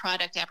still gets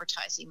product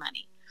advertising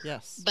money.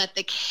 Yes. But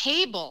the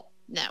cable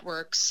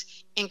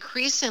networks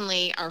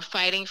increasingly are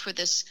fighting for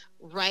this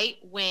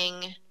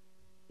right-wing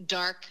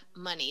dark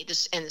money,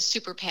 and the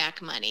super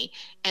PAC money,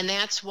 and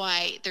that's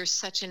why there's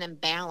such an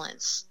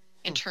imbalance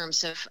in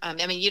terms of.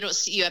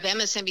 You have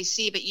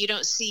MSNBC, but you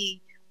don't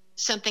see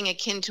something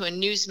akin to a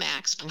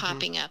Newsmax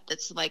popping up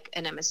that's like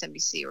an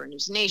MSNBC or a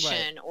News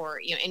Nation or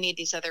any of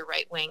these other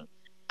right wing.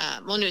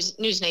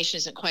 News Nation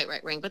isn't quite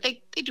right wing, but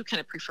they do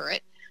kind of prefer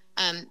it.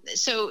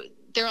 So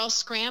they're all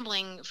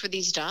scrambling for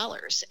these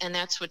dollars, and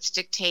that's what's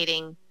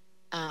dictating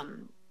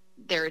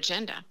their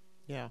agenda.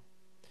 Yeah,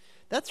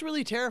 that's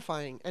really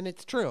terrifying, and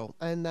it's true.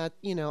 And that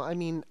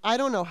I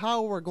don't know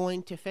how we're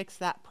going to fix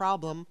that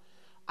problem.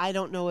 I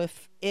don't know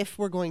if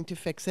we're going to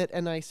fix it,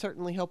 and I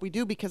certainly hope we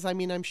do, because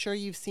I'm sure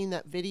you've seen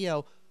that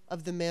video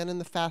of the man in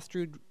the fast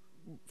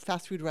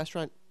food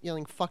restaurant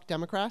yelling "fuck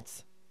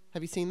Democrats."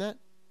 Have you seen that?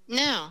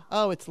 No.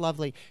 Oh, it's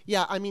lovely.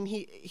 Yeah,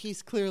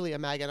 he's clearly a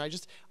MAGA,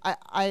 and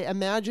I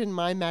imagine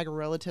my MAGA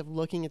relative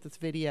looking at this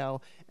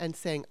video and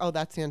saying, "Oh,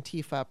 that's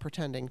Antifa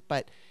pretending,"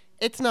 but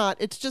it's not.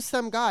 It's just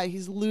some guy.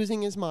 He's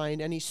losing his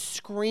mind, and he's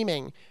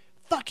screaming,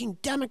 fucking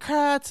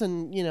Democrats,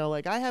 and, you know,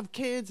 like, I have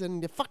kids,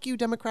 and fuck you,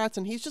 Democrats,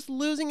 and he's just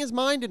losing his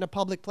mind in a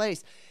public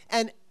place.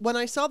 And when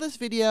I saw this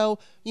video,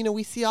 you know,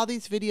 we see all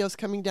these videos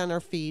coming down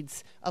our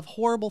feeds of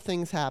horrible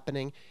things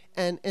happening,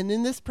 and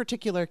in this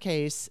particular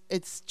case,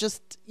 it's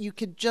just, you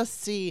could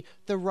just see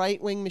the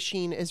right-wing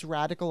machine is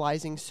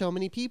radicalizing so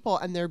many people,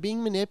 and they're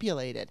being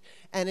manipulated.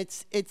 And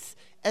it's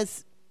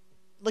as...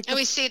 Like, and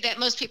we see that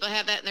most people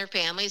have that in their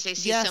families. They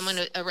see someone,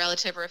 a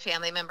relative or a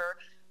family member,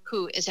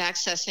 who is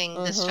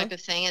accessing this type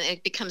of thing, and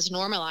it becomes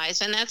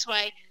normalized. And that's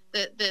why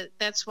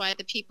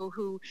the people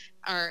who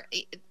are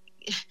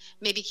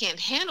maybe can't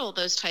handle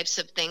those types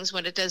of things,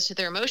 what it does to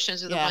their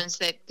emotions, are the ones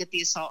that get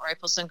the assault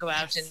rifles and go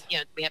out and, you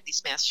know, we have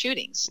these mass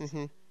shootings.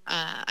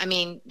 I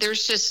mean,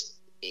 there's just,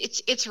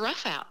 it's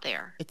rough out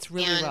there. It's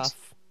really rough.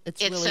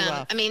 It's really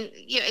rough. I mean,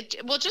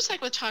 well, just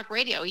like with talk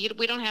radio,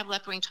 we don't have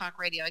left-wing talk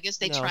radio. I guess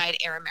they tried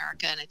Air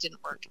America and it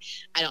didn't work.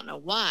 I don't know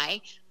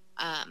why.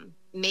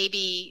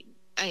 Maybe,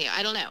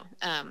 I don't know.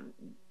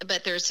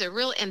 But there's a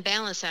real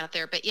imbalance out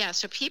there. But yeah,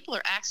 so people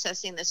are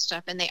accessing this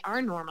stuff and they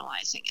are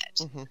normalizing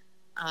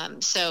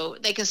it. So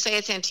they can say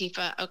it's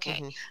Antifa.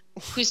 Okay.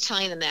 Who's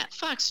telling them that?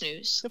 Fox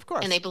News. Of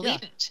course. And they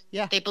believe it.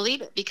 Yeah. They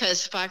believe it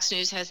because Fox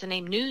News has the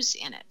name news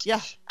in it.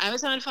 Yeah. I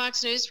was on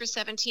Fox News for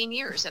 17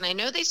 years, and I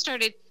know they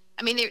started,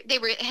 I mean,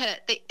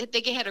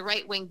 they had a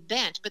right-wing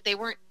bent, but they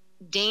weren't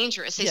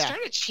dangerous. They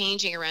started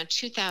changing around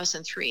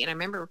 2003, and I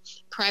remember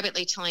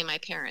privately telling my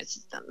parents,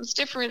 something's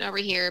different over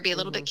here, be a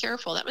little bit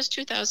careful. That was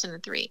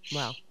 2003.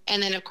 Wow.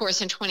 And then, of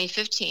course, in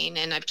 2015,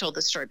 and I've told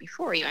this story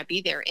before, I'd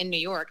be there in New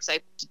York, because I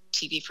did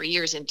TV for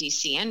years in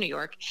DC and New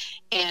York,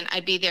 and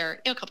I'd be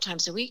there a couple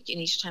times a week, and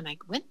each time I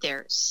went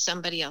there,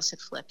 somebody else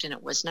had flipped, and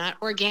it was not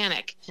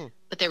organic,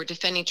 but they were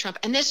defending Trump.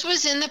 And this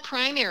was in the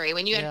primary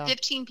when you had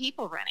 15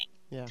 people running.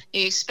 Yeah.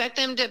 You expect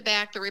them to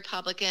back the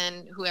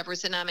Republican,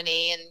 whoever's the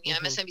nominee,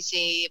 and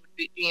MSNBC,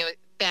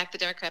 back the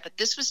Democrat. But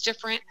this was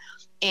different.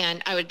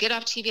 And I would get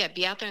off TV. I'd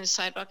be out there on the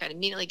sidewalk. I'd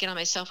immediately get on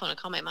my cell phone and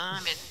call my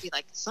mom and be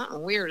like,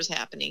 something weird is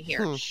happening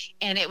here.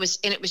 And it was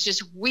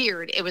just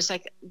weird. It was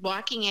like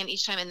walking in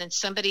each time, and then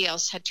somebody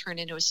else had turned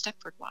into a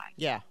Stepford wife.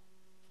 Yeah.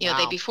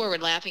 They before were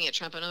laughing at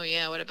Trump and, oh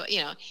yeah, what about,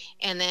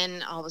 and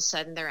then all of a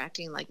sudden they're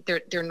acting like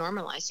they're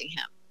normalizing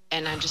him.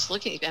 And I'm just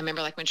looking. I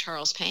remember, like, when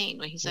Charles Payne,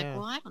 when he's like,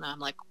 "Well, I don't know."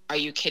 I'm like, "Are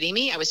you kidding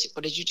me?"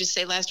 What did you just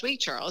say last week,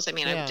 Charles? I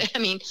mean, I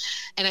mean,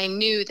 and I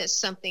knew that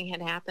something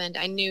had happened.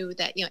 I knew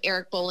that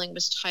Eric Bolling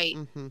was tight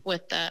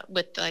with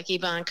like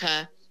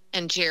Ivanka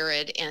and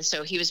Jared, and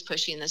so he was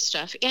pushing this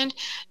stuff. And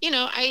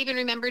I even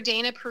remember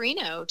Dana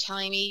Perino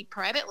telling me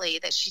privately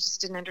that she just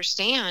didn't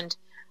understand,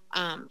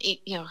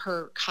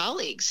 her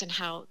colleagues and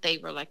how they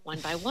were, like,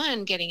 one by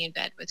one getting in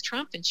bed with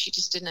Trump, and she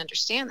just didn't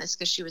understand this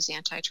because she was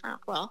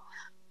anti-Trump. Well,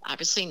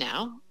 obviously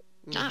now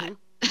not.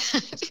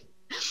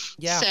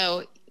 Yeah.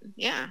 So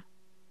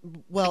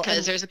well,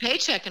 because there's a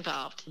paycheck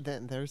involved.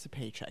 Then there's a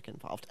paycheck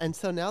involved. And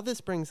so now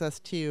this brings us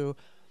to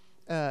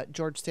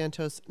George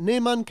Santos,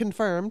 name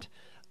unconfirmed.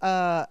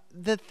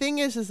 The thing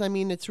is I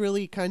mean, it's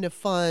really kind of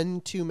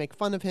fun to make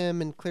fun of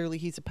him, and clearly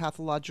he's a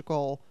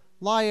pathological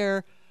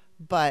liar,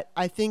 but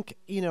I think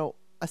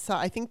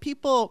I think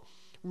people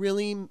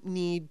really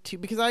need to,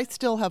 because I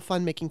still have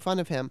fun making fun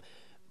of him,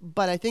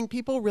 but I think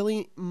people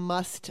really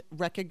must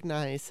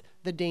recognize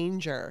the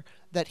danger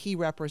that he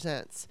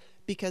represents.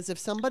 Because if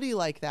somebody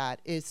like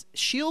that is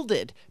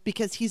shielded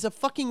because he's a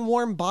fucking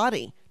warm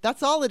body,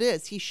 that's all it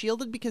is. He's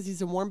shielded because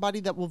he's a warm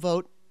body that will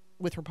vote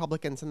with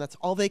Republicans, and that's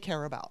all they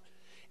care about.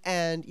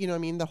 And,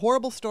 the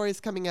horrible stories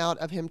coming out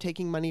of him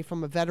taking money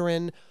from a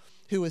veteran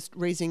who was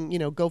raising,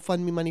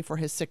 GoFundMe money for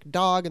his sick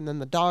dog, and then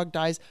the dog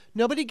dies.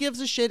 Nobody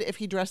gives a shit if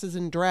he dresses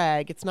in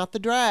drag. It's not the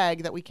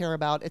drag that we care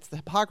about. It's the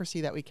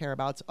hypocrisy that we care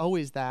about. It's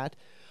always that.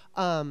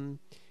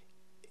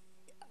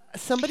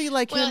 Somebody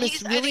like him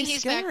is really I think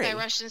he's scary. backed by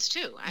Russians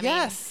too.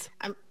 Yes.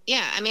 I'm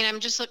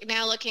just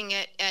looking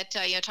at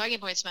Talking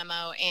Points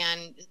memo,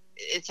 and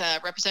it's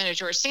Representative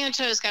George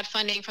Santos got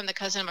funding from the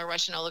cousin of a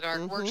Russian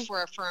oligarch, worked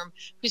for a firm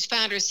whose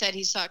founder said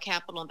he sought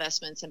capital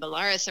investments in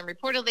Belarus, and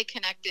reportedly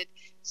connected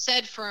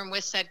said firm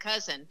with said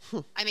cousin.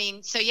 I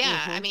mean, so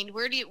I mean,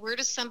 where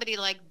does somebody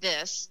like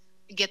this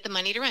get the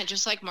money to run?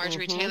 Just like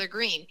Marjorie Taylor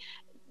Greene.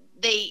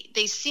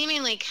 They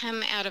seemingly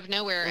come out of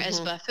nowhere as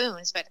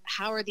buffoons, but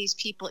how are these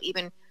people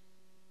even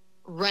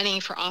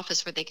running for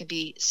office where they can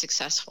be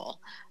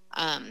successful?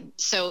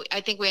 So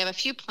I think we have a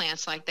few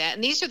plants like that,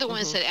 and these are the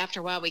ones that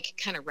after a while we can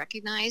kind of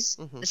recognize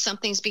that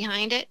something's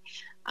behind it.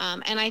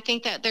 And I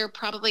think that there are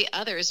probably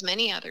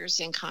many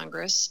others in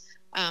Congress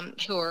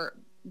who are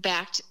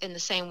backed in the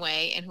same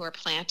way and who are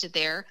planted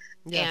there.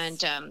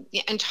 Yes.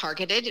 And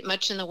targeted,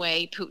 much in the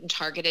way Putin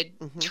targeted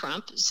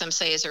Trump. Some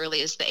say as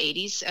early as the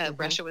 80s,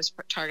 Russia was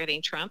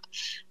targeting Trump.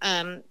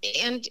 And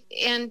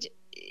they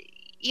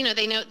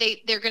know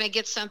they're going to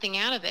get something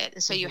out of it.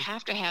 And so you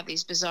have to have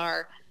these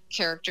bizarre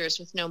characters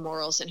with no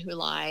morals and who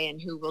lie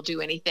and who will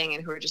do anything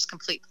and who are just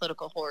complete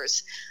political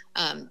whores.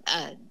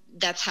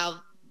 That's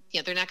how,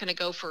 they're not going to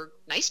go for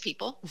nice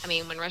people. I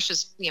mean, when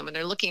Russia's, when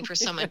they're looking for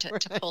someone to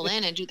pull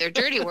in and do their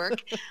dirty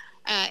work,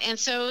 And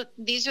so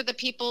these are the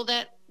people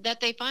that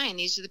they find.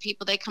 These are the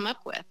people they come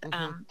up with.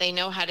 They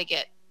know how to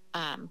get,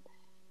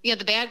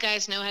 the bad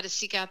guys know how to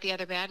seek out the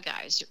other bad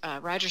guys.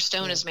 Roger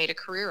Stone has made a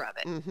career of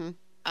it.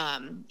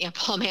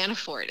 Paul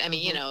Manafort. I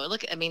mean,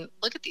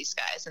 look at these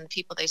guys and the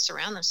people they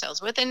surround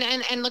themselves with,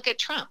 and look at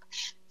Trump.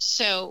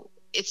 So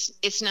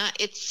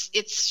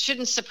it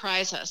shouldn't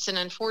surprise us. And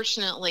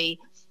unfortunately,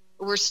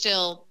 we're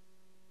still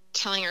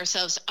telling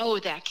ourselves, oh,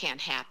 that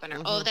can't happen,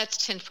 or oh,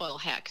 that's tinfoil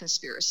hat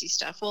conspiracy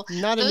stuff. Well,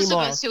 not those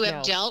anymore. of us who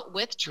have dealt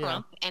with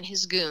Trump and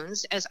his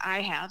goons, as I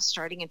have,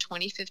 starting in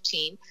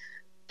 2015,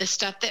 the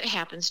stuff that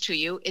happens to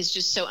you is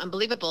just so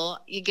unbelievable.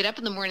 You get up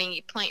in the morning,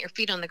 you plant your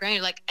feet on the ground,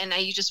 you're like, and now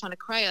you just want to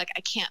cry. You're like,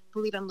 I can't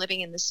believe I'm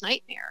living in this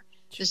nightmare,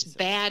 this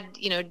bad,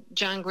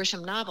 John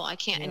Grisham novel. I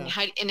can't.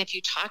 And if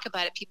you talk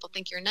about it, people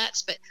think you're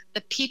nuts. But the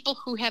people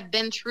who have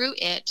been through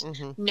it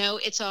know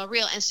it's all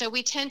real. And so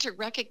we tend to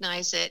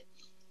recognize it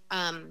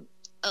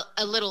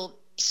a little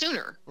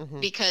sooner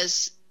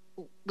because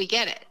we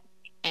get it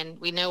and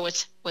we know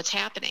what's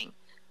happening.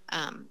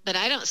 But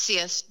I don't see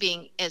us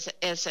being as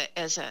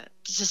a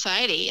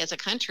society, as a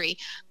country,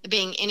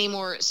 being any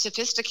more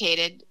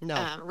sophisticated,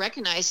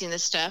 recognizing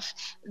this stuff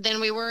than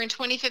we were in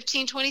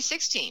 2015,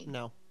 2016.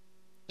 No,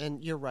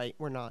 and you're right,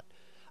 we're not.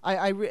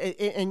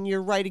 And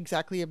you're right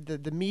exactly of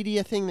the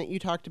media thing that you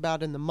talked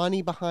about and the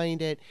money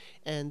behind it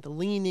and the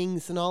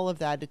leanings and all of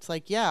that. It's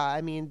like,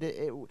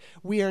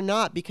 we are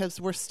not, because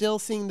we're still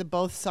seeing the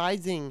both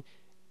sidesing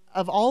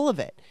of all of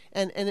it.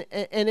 And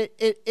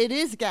it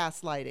is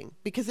gaslighting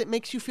because it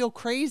makes you feel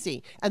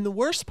crazy. And the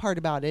worst part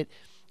about it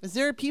is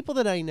there are people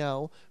that I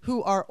know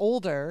who are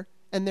older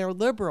and they're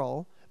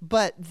liberal,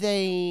 but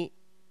they're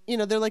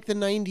like the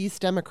 90s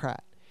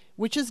Democrat,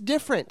 which is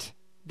different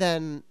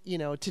than,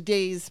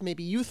 today's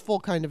maybe youthful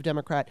kind of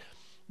Democrat,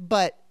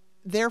 but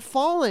they're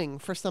falling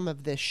for some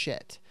of this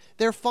shit.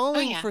 They're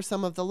falling for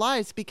some of the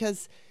lies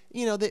because,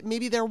 that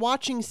maybe they're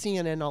watching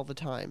CNN all the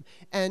time,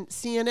 and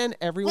CNN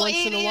every once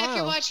in a while. Well, if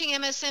you're watching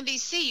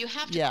MSNBC, you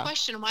have to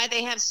question why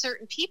they have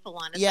certain people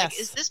on. It's like,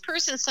 is this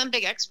person some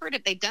big expert?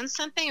 Have they done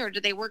something, or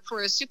do they work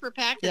for a super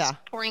PAC that's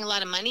pouring a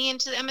lot of money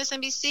into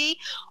MSNBC?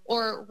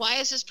 Or why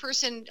is this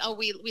person? Oh,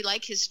 we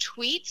like his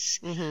tweets,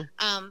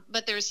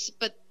 but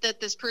that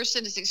this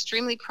person is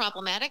extremely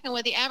problematic. And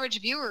what the average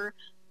viewer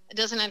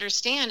doesn't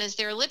understand is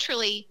there are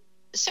literally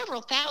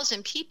several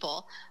thousand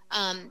people,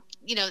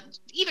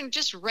 even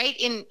just right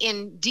in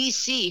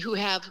DC who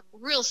have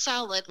real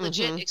solid,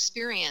 legit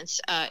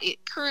experience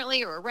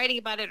currently, or writing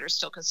about it, or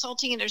still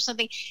consulting it or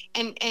something,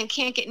 and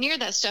can't get near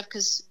that stuff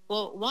because,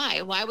 well,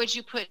 why? Why would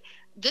you put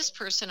this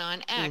person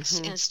on X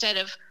instead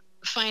of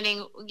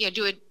finding, you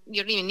don't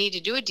even need to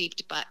do a deep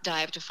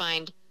dive to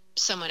find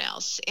someone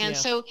else. And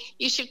so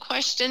you should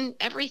question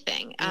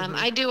everything.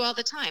 I do all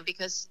the time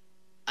because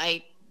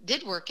I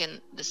did work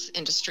in this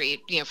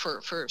industry,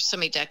 for so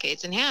many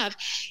decades and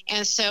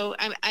so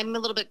I'm a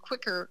little bit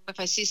quicker if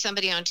I see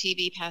somebody on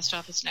TV passed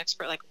off as an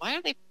expert, like, why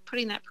are they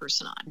putting that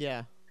person on?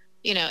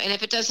 And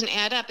if it doesn't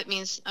add up, it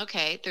means,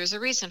 okay, there's a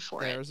reason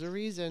for it. There's a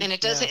reason. And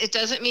it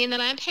doesn't mean that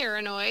I'm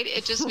paranoid.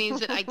 It just means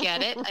that I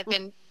get it. I've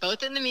been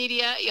both in the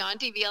media, on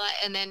TV a lot,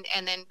 and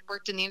then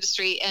worked in the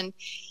industry. And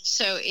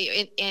so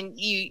it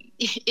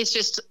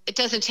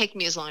doesn't take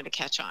me as long to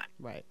catch on.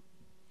 Right.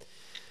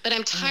 But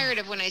I'm tired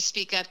of when I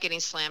speak up getting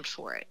slammed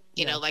for it,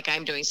 like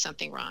I'm doing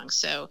something wrong.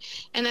 So,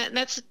 and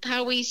that's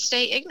how we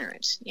stay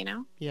ignorant,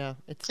 Yeah,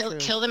 it's true.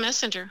 Kill the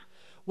messenger.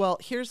 Well,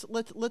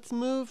 let's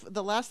move.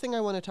 The last thing I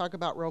want to talk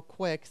about real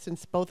quick,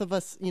 since both of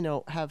us,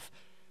 have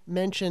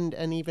mentioned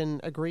and even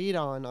agreed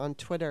on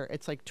Twitter.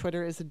 It's like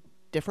Twitter is a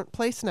different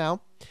place now.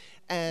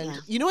 And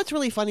what's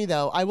really funny,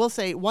 though? I will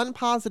say one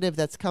positive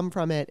that's come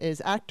from it is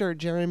actor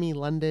Jeremy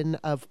London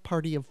of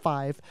Party of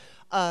Five.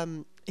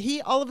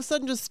 He all of a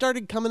sudden just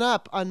started coming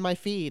up on my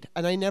feed,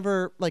 and I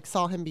never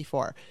saw him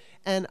before.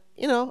 And,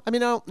 I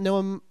don't know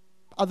him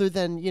other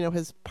than,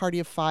 his Party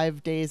of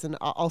 5 days and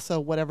also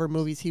whatever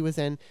movies he was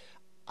in.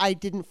 I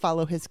didn't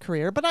follow his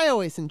career, but I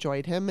always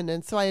enjoyed him. And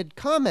then so I had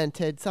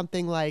commented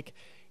something like,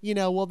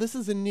 well, this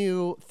is a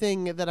new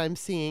thing that I'm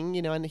seeing,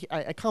 and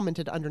I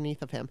commented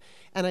underneath of him.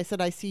 And I said,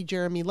 I see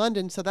Jeremy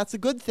London, so that's a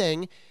good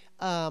thing.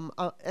 And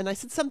I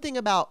said something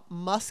about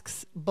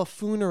Musk's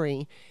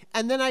buffoonery.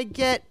 And then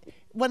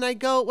when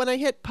I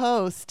hit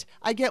post,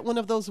 I get one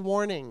of those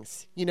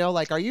warnings,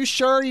 like, are you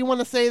sure you want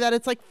to say that?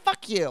 It's like,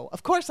 fuck you.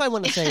 Of course I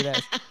want to say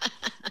this.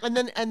 and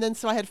then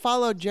so I had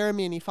followed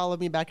Jeremy, and he followed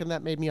me back, and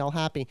that made me all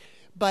happy.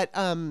 But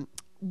I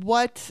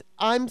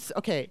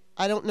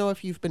don't know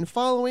if you've been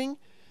following,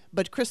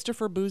 but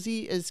Christopher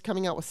Boozy is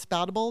coming out with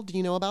Spoutable. Do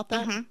you know about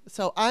that?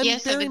 So I've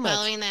been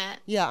following that.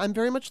 Yeah, I'm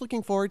very much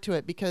looking forward to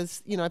it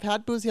because, I've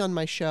had Boozy on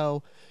my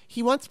show.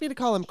 He wants me to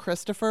call him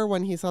Christopher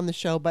when he's on the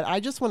show, but I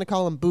just want to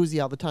call him Boozy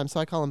all the time,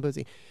 so I call him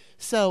Boozy.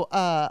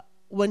 So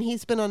when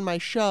he's been on my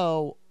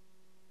show,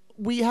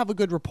 we have a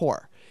good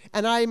rapport.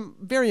 And I'm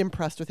very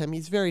impressed with him.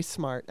 He's very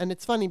smart. And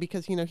it's funny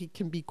because, you know, he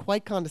can be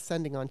quite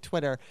condescending on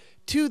Twitter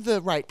to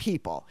the right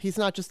people. He's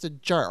not just a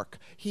jerk.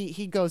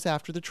 He goes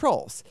after the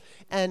trolls.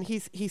 And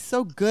he's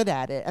so good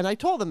at it. And I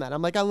told him that.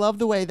 I'm like, I love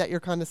the way that you're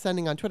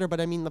condescending on Twitter. But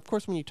I mean, of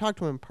course, when you talk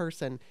to him in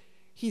person,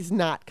 he's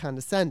not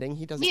condescending.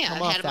 He doesn't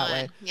come off that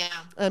way.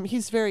 Yeah.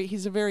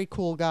 He's a very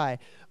cool guy.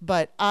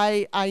 But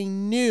I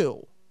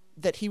knew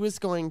that he was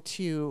going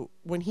to,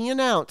 when he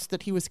announced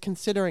that he was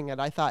considering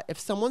it, I thought, if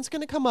someone's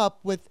going to come up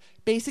with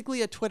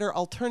basically a Twitter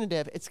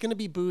alternative, it's going to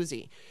be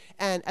Boozy.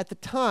 And at the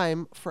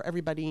time, for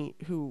everybody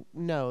who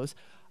knows,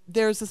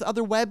 there's this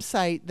other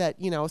website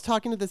that, you know, I was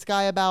talking to this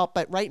guy about,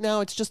 but right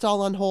now it's just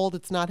all on hold.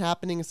 It's not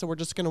happening, so we're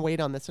just going to wait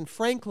on this. And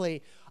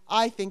frankly,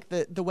 I think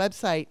that the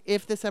website,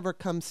 if this ever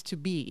comes to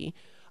be,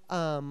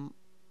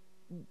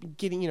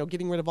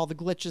 getting rid of all the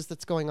glitches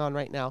that's going on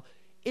right now,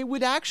 it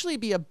would actually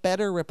be a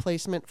better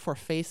replacement for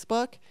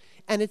Facebook.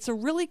 And it's a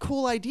really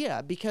cool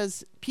idea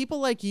because people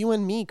like you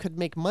and me could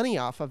make money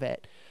off of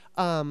it.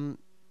 And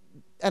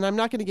I'm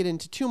not going to get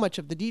into too much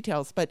of the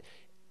details, but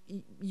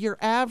your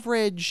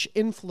average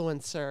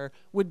influencer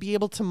would be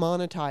able to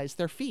monetize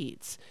their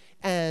feeds.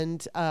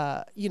 And,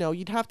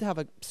 you'd have to have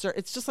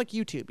it's just like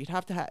YouTube. You'd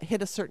have to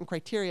hit a certain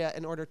criteria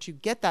in order to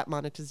get that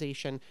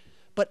monetization.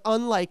 But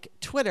unlike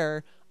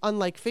Twitter,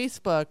 unlike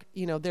Facebook,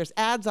 you know, there's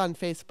ads on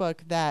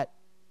Facebook that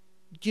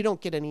you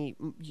don't get any,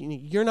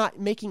 you're not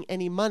making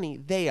any money.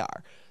 They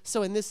are.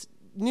 So in this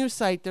new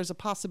site, there's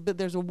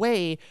a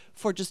way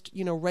for just,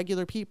 you know,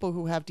 regular people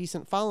who have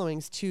decent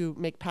followings to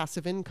make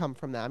passive income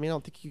from that. I mean, I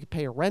don't think you could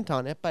pay a rent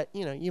on it, but,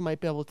 you know, you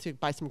might be able to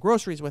buy some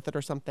groceries with it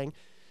or something.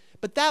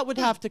 But that would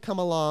have to come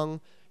along.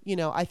 You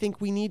know, I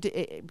think we need to,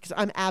 because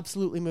I'm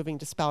absolutely moving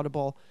to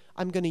Spoutable.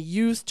 I'm going to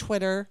use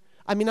Twitter.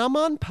 I mean, I'm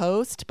on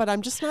Post, but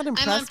I'm just not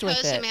impressed with it. I'm on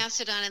Post and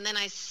Mastodon, and then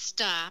I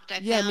stopped. I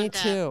found me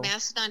too.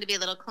 Mastodon to be a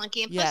little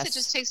clunky, and plus it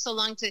just takes so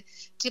long to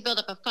build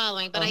up a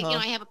following. But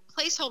I have a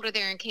placeholder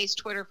there in case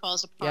Twitter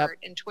falls apart,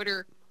 and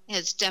Twitter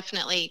is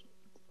definitely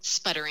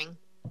sputtering.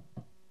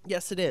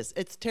 Yes, it is.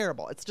 It's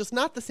terrible. It's just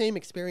not the same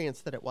experience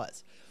that it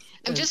was.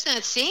 I'm just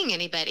not seeing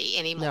anybody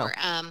anymore.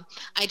 No.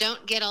 I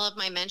don't get all of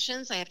my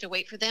mentions. I have to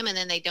wait for them, and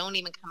then they don't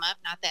even come up.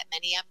 Not that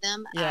many of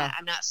them. Yeah.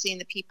 I'm not seeing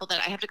the people that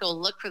I have to go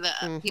look for the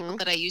people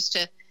that I used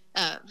to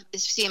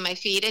see in my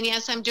feed. And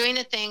yes, I'm doing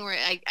a thing where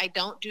I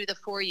don't do the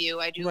for you.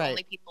 I do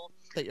only people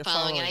that you're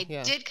following. And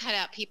I did cut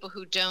out people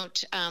who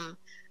don't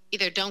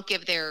either don't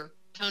give their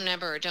phone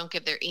number or don't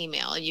give their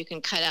email. You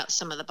can cut out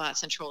some of the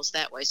bots and trolls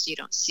that way so you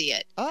don't see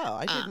it. Oh,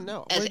 I didn't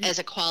know. As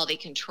a quality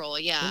control,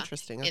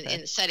 Interesting. Okay.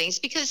 In settings,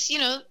 because, you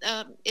know,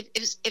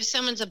 if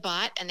someone's a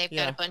bot and they've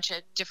got a bunch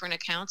of different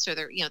accounts, or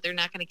they're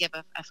not going to give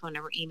a phone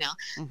number, email.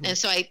 And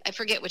so I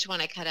forget which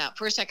one I cut out.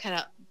 First I cut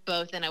out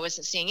both and I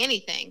wasn't seeing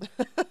anything.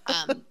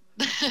 But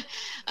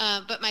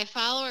my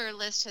follower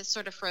list has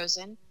sort of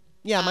frozen.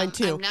 Yeah, mine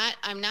too.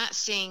 I'm not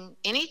seeing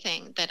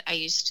anything that I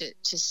used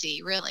to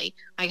see, really.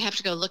 I have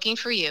to go looking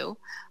for you.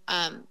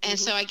 And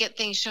so I get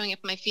things showing up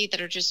in my feed that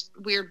are just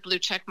weird blue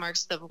check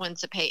marks, the ones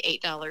that pay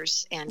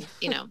 $8 and,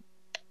 you know,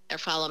 or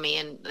follow me,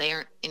 and they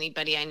aren't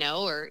anybody I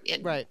know,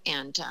 right.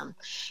 And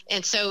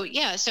so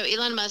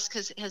Elon Musk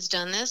has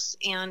done this,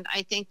 and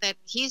I think that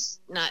he's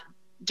not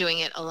doing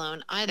it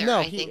alone either. No,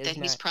 I think that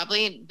he's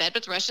probably in bed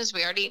with Russians.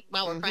 We're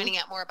finding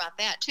out more about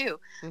that too,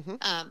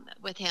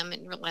 with him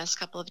in the last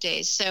couple of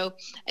days. So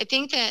I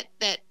think that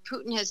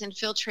Putin has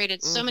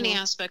infiltrated so many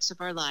aspects of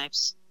our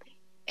lives,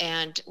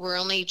 and we're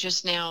only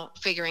just now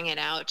figuring it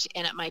out,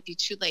 and it might be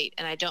too late.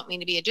 And I don't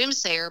mean to be a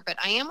doomsayer, but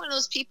I am one of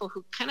those people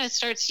who kind of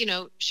starts, you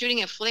know,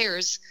 shooting at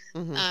flares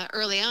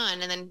early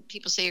on, and then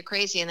people say you're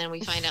crazy, and then we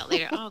find out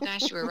later, oh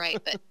gosh, you were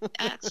right, but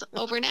that's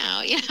over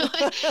now, you know.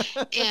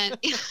 And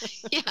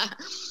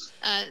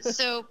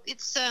so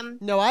it's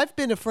No, I've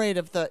been afraid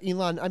of the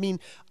Elon. I mean,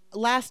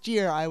 last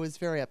year I was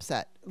very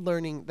upset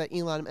learning that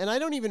Elon, and I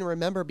don't even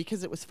remember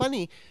because it was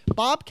funny.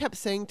 Bob kept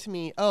saying to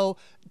me, "Oh,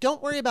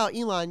 don't worry about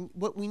Elon.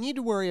 What we need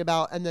to worry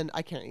about," and then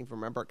I can't even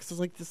remember because it's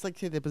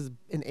like it was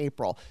in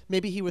April.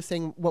 Maybe he was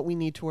saying what we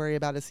need to worry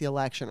about is the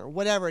election or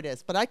whatever it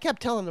is. But I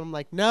kept telling him,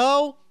 like,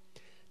 no,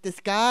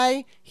 this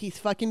guy, he's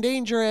fucking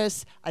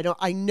dangerous.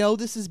 I know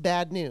this is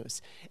bad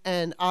news.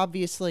 And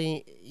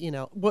obviously, you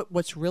know,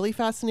 what's really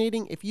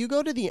fascinating, if you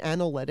go to the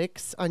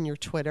analytics on your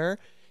Twitter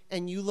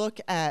and you look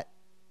at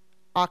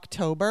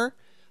October,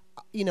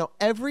 you know,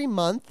 every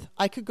month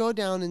I could go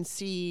down and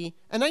see,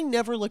 and I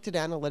never looked at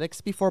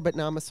analytics before, but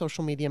now I'm a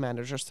social media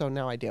manager, so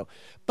now I do.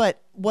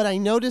 But what I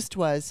noticed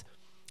was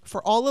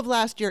for all of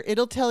last year,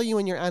 it'll tell you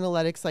in your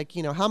analytics, like,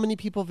 you know, how many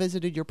people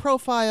visited your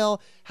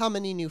profile, how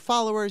many new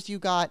followers you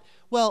got.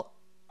 Well,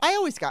 I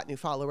always got new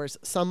followers.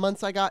 Some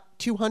months I got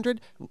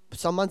 200,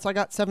 some months I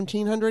got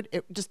 1,700.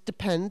 It just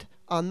depend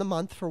on the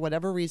month for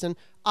whatever reason.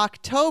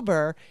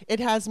 October, it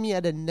has me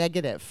at a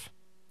negative.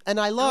 And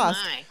I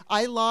lost.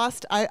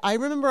 I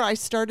remember I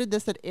started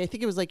this at, I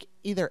think it was like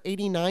either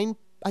 89,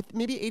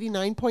 maybe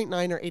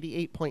 89.9 or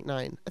 88.9. I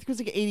think it was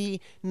like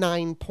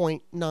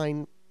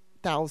 89.9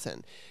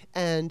 thousand.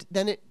 And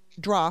then it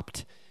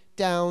dropped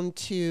down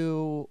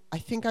to, I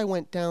think I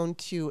went down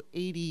to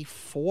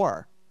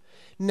 84.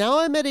 Now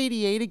I'm at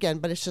 88 again,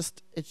 but it's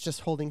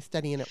just holding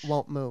steady and it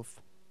won't move.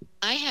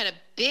 I had a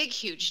big,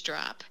 huge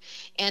drop.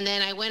 And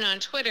then I went on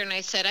Twitter and I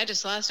said, I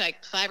just lost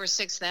like 5,000 or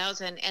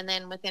 6,000. And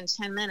then within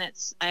 10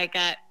 minutes, I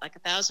got like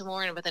 1,000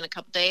 more. And within a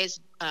couple days,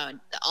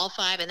 all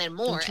 5 and then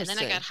more. And then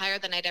I got higher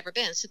than I'd ever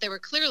been. So there were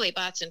clearly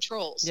bots and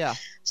trolls. Yeah.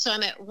 So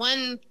I'm at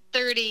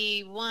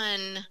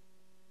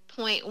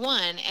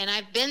 131.1 and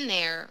I've been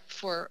there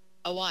for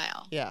a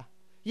while. Yeah.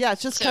 Yeah,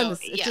 it's just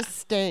just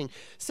staying.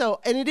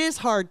 So, and it is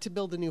hard to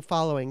build a new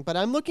following, but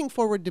I'm looking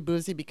forward to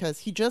Boozy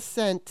because he just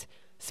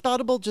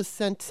Spoutable just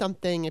sent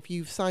something. If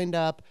you've signed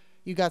up,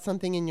 you got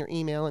something in your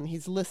email, and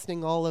he's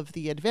listing all of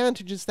the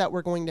advantages that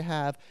we're going to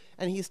have.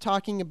 And he's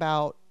talking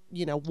about,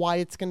 why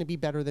it's going to be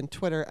better than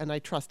Twitter. And I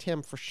trust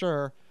him for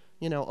sure,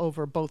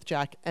 over both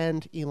Jack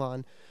and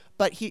Elon.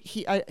 But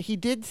he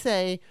did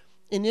say,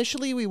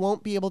 initially, we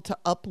won't be able to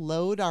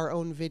upload our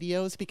own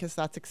videos because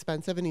that's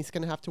expensive, and he's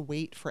going to have to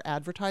wait for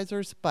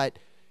advertisers. But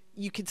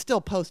you could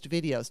still post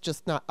videos,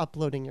 just not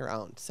uploading your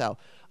own. So,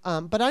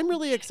 but I'm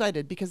really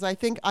excited because I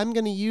think I'm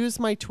going to use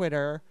my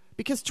Twitter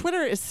because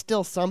Twitter is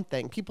still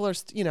something. People are,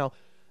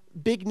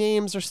 big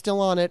names are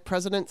still on it.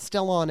 President's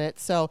still on it.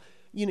 So,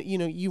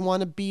 you want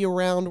to be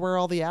around where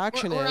all the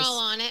action is. We're all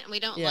on it, and we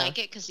don't like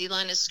it because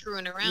Elon is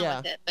screwing around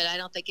with it. But I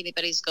don't think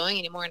anybody's going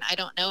anymore, and I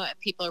don't know if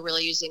people are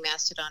really using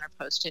Mastodon or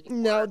Post anymore.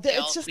 No,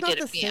 it's just not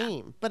the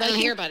same. Yeah. But I don't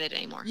hear about it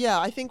anymore. Yeah,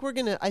 I think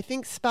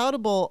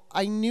Spoutable,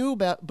 I knew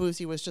about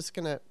Boozy was just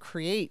going to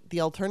create the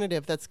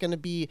alternative that's going to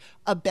be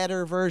a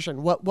better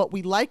version. What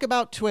we like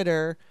about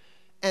Twitter,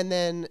 and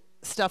then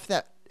stuff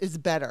that is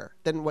better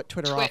than what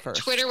Twitter offers.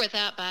 Twitter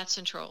without bots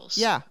and trolls.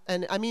 Yeah,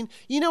 and I mean,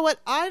 you know what?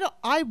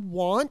 I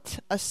want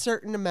a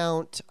certain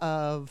amount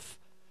of.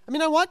 I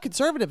mean, I want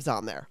conservatives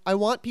on there. I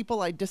want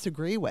people I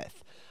disagree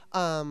with.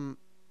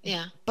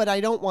 Yeah. But I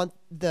don't want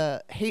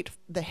the hate,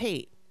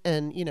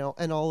 and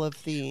and all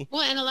of the.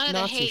 Well, and a lot of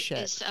Nazi the hate shit.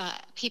 is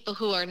people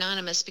who are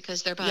anonymous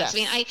because they're bots.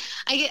 Yes.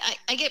 I mean,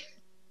 I get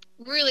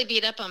really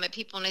beat up on by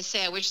people and I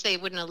say I wish they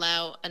wouldn't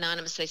allow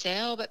anonymous. They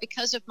say, oh, but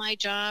because of my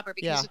job or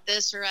because of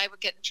this or I would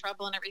get in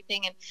trouble and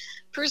everything. And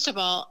first of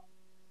all,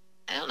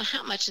 I don't know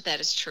how much of that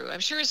is true. I'm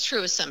sure it's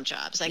true with some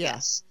jobs, I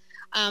guess.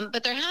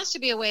 But there has to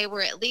be a way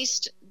where at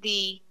least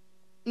the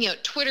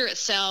Twitter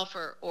itself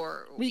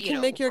or you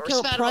can make your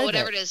account private,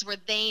 whatever it is, where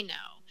they know.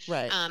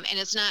 Right. And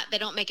it's not, they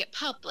don't make it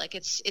public.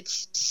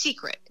 It's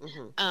secret.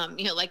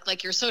 Mm-hmm.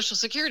 Like your social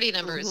security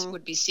numbers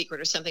would be secret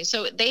or something.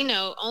 So they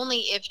know only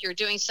if you're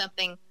doing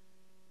something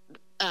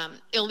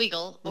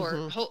illegal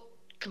or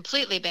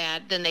completely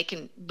bad, then they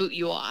can boot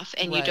you off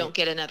and you don't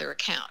get another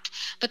account.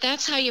 But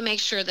that's how you make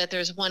sure that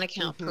there's one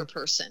account per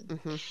person.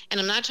 And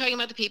I'm not talking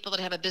about the people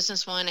that have a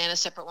business one and a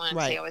separate one.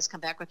 They always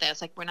come back with that.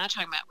 It's like, we're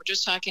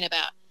just talking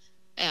about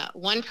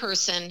one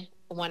person,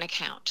 one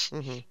account.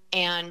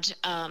 And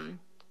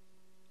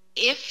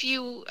if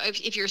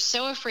you're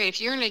so afraid, if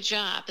you're in a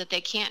job that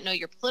they can't know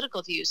your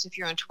political views, if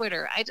you're on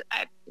Twitter, I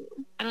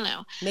don't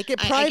know. Make it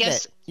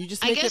private. You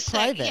just make it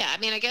private.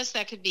 I guess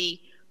that could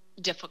be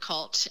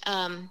difficult.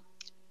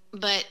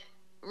 But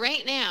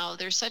right now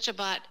there's such a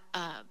bot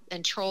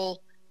and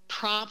troll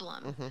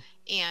problem.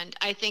 And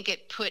I think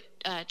it put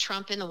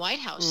Trump in the White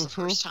House the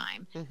first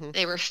time.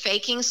 They were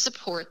faking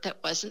support that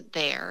wasn't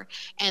there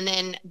and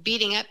then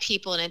beating up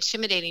people and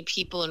intimidating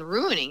people and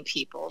ruining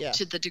people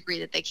to the degree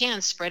that they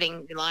can,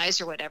 spreading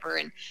lies or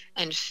whatever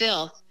and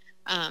filth,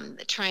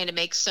 trying to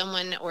make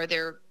someone or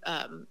their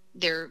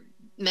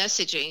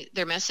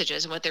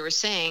messages and what they were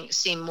saying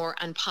seem more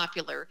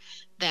unpopular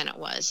than it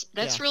was.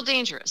 That's real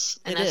dangerous.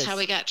 And that's how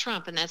we got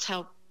Trump, and that's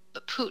how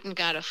Putin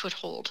got a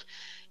foothold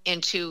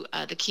into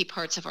the key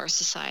parts of our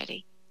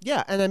society.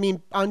 Yeah, and I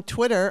mean, on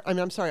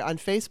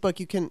Facebook,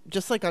 you can,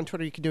 just like on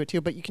Twitter, you can do it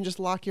too, but you can just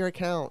lock your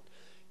account.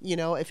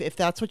 If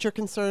that's what you're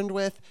concerned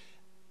with,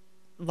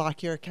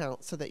 lock your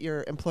account so that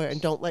your employer,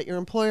 and don't let your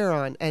employer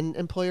on. And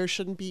employers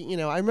shouldn't be,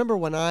 I remember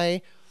when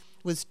I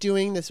was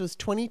doing, this was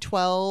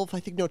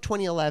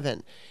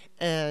 2011.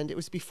 And it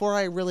was before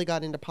I really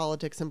got into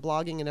politics and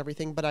blogging and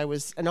everything, but I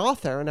was an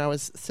author and I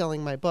was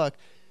selling my book.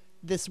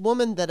 This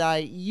woman that I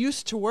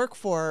used to work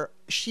for,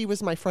 she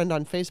was my friend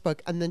on Facebook,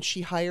 and then she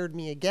hired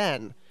me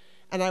again.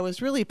 And I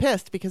was really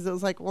pissed because it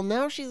was like, well,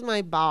 now she's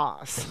my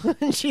boss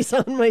and she's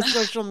on my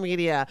social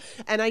media.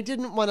 And I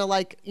didn't want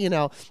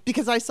to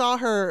because I saw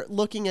her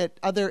looking at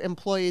other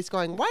employees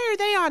going, why are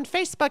they on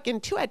Facebook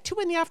at 2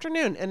 in the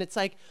afternoon? And it's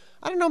like,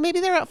 I don't know,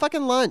 maybe they're at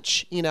fucking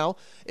lunch,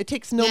 It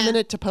takes no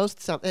minute to post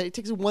something. It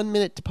takes 1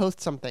 minute to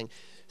post something.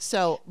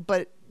 So,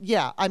 but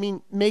yeah, I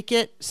mean, make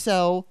it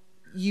so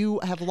you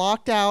have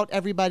locked out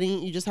everybody.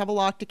 You just have a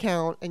locked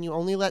account and you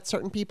only let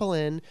certain people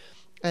in.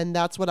 And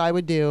that's what I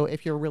would do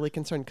if you're really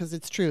concerned, because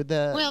it's true.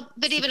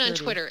 But even on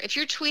Twitter, if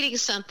you're tweeting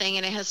something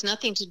and it has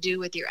nothing to do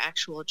with your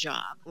actual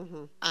job,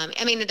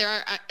 I mean, there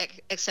are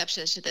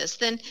exceptions to this,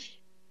 then,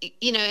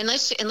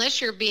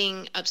 unless you're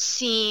being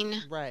obscene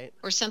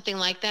or something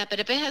like that. But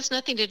if it has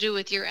nothing to do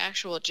with your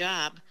actual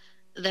job,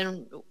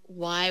 then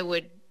why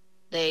would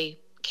they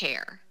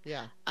care.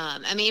 Yeah.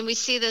 I mean, we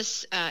see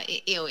this,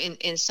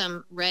 in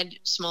some red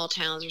small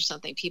towns or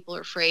something. People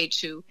are afraid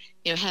to,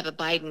 have a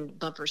Biden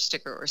bumper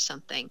sticker or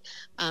something.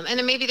 And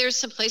then maybe there's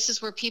some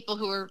places where people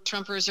who are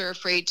Trumpers are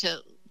afraid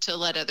to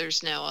let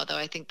others know, although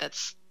I think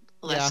that's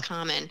less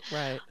common.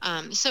 Right.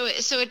 So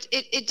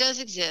it does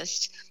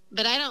exist,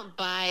 but I don't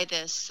buy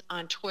this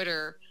on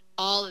Twitter.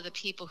 All of the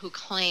people who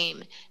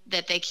claim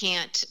that their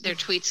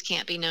tweets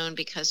can't be known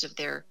because of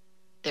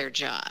their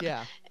job.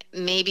 Yeah.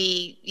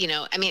 Maybe,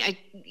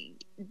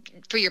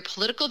 for your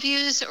political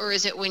views, or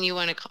is it when you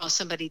want to call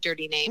somebody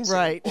dirty names,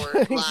 right? Or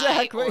lie,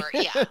 exactly.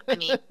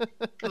 Or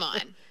come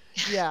on.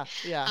 Yeah.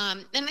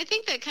 And I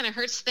think that kind of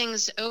hurts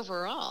things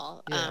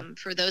overall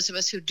for those of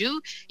us who do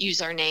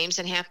use our names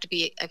and have to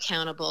be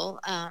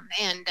accountable,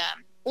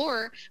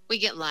 or we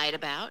get lied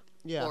about,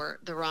 or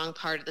the wrong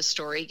part of the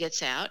story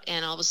gets out,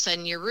 and all of a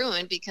sudden you're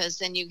ruined because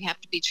then you have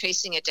to be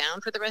chasing it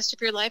down for the rest of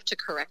your life to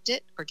correct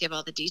it or give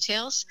all the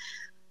details.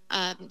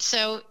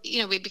 So,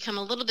 we become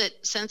a little bit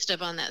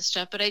sensitive on that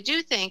stuff, but I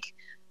do think,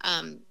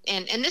 and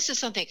this is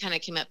something that kind of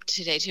came up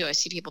today too. I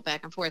see people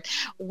back and forth.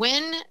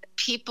 When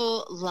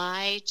people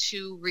lie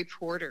to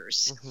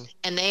reporters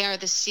and they are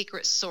the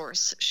secret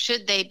source,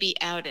 should they be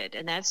outed?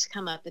 And that's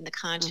come up in the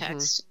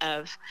context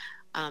of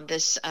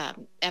this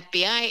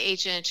FBI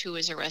agent who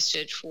was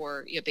arrested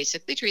for,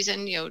 basically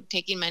treason,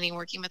 taking money and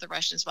working with the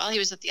Russians while he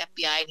was at the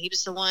FBI. And he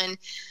was the one,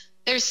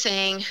 they're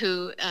saying,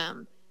 who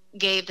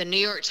gave the New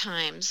York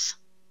Times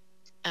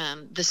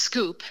the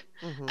scoop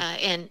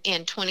in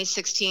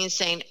 2016,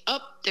 saying,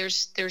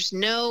 there's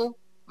no,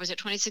 was it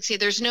 2016?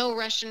 There's no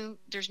Russian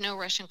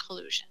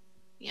collusion.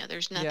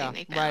 There's nothing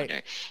they found.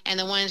 Right. And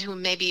the one who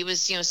maybe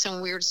was,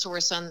 some weird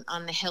source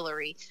on the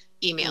Hillary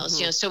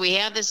emails. So we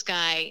have this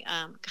guy,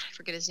 I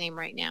forget his name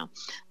right now,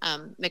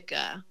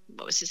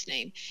 what was his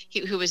name?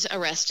 Who was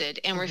arrested,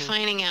 and we're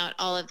finding out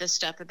all of this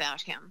stuff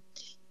about him,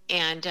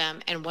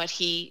 and what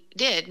he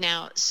did.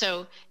 Now,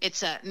 so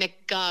it's a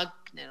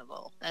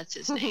McGognall, that's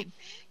his name.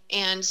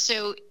 And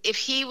so if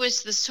he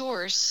was the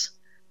source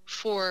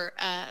for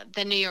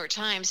the New York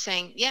Times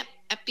saying, yep,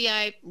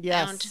 FBI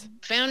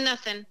found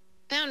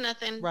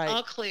nothing, right,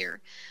 all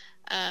clear,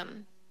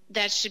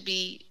 that should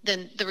be,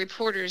 then the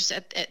reporters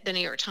at the New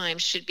York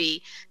Times should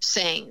be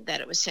saying that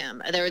it was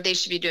him. They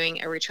should be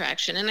doing a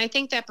retraction. And I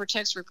think that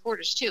protects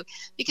reporters too,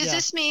 because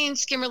this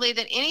means, Kimberly,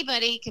 that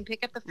anybody can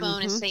pick up the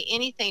phone and say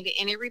anything to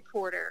any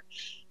reporter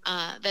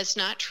that's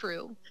not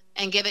true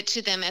and give it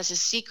to them as a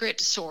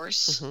secret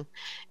source,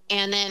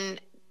 and then,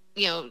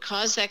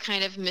 cause that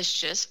kind of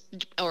mischief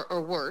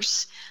or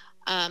worse,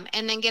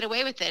 and then get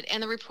away with it.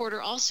 And the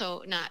reporter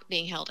also not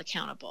being held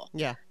accountable.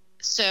 Yeah.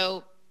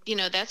 So,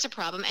 that's a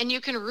problem. And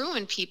you can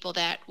ruin people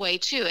that way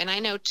too. And I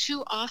know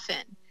too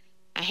often,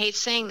 I hate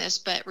saying this,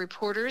 but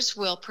reporters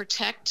will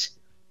protect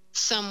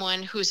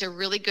someone who's a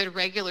really good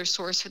regular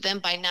source for them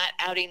by not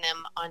outing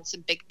them on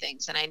some big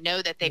things. And I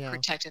know that they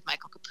protected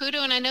Michael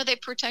Caputo, and I know they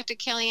protected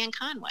Kellyanne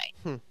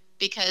Conway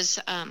because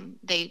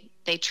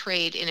they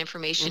trade in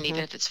information,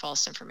 even if it's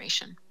false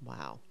information.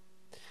 Wow.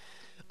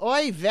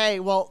 Oy vey.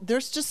 Well,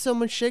 there's just so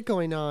much shit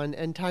going on,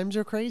 and times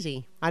are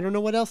crazy. I don't know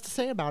what else to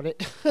say about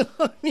it.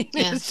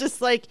 It's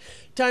just like,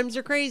 times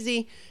are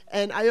crazy.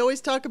 And I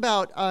always talk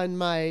about on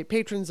my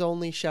Patrons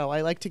Only show, I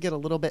like to get a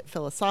little bit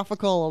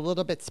philosophical, a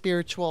little bit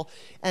spiritual,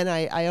 and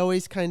I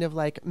always kind of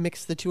like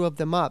mix the two of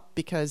them up,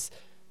 because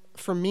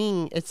for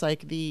me, it's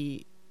like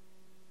the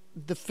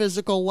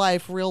physical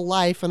life, real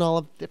life, and all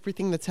of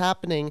everything that's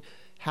happening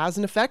has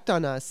an effect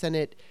on us. And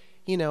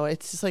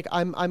it's just like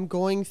I'm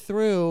going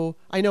through,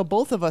 I know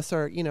both of us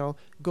are,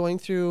 going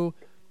through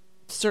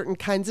certain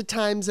kinds of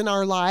times in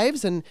our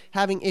lives and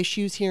having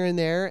issues here and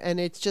there. And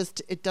it's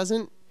just, it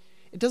doesn't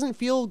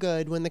feel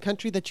good when the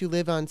country that you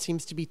live on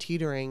seems to be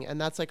teetering.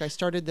 And that's like, I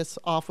started this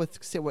off with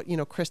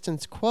what,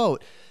 Kristen's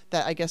quote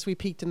that I guess we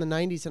peaked in the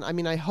 90s. And I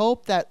mean, I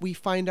hope that we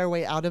find our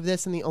way out of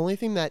this. And the only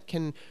thing that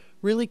can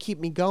really keep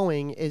me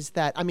going is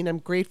that, I mean, I'm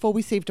grateful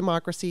we saved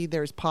democracy.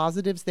 There's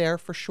positives there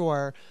for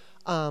sure.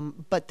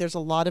 But there's a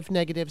lot of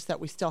negatives that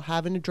we still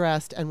haven't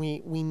addressed, and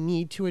we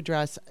need to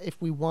address if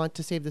we want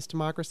to save this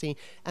democracy.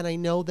 And I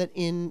know that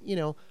in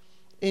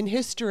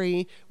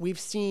history, we've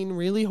seen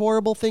really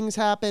horrible things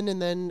happen,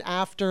 and then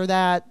after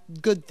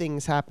that, good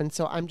things happen.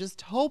 So I'm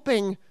just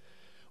hoping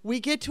we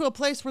get to a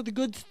place where the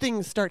good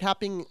things start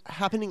happening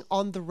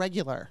on the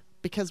regular,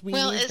 because we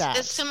need that.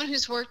 As someone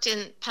who's worked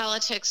in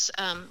politics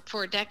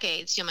for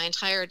decades, my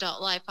entire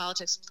adult life,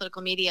 politics,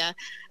 political media,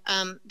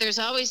 there's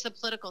always the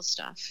political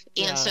stuff.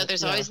 And so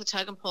there's always the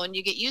tug and pull, and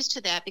you get used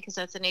to that because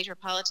that's the nature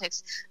of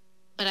politics.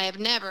 But I have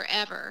never,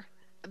 ever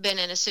been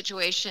in a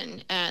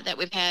situation that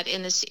we've had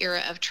in this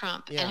era of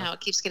Trump, and how it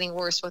keeps getting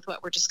worse with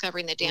what we're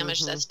discovering, the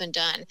damage that's been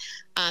done.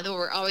 Though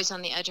we're always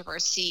on the edge of our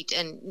seat,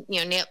 and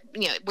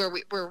where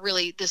we're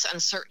really this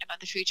uncertain about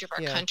the future of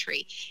our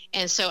country.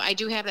 And so I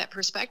do have that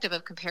perspective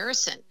of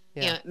comparison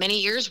many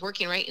years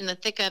working right in the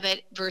thick of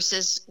it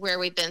versus where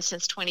we've been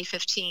since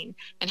 2015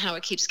 and how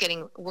it keeps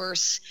getting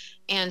worse.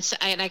 And so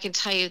I can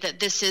tell you that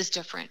this is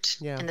different,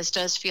 and this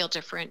does feel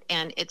different,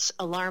 and it's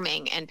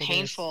alarming and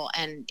painful.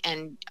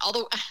 And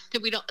although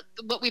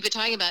what we've been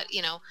talking about,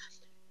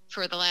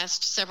 for the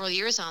last several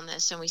years on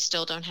this, and we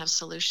still don't have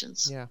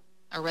solutions. Yeah.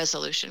 A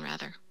resolution,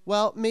 rather.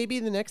 Well,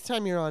 maybe the next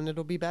time you're on,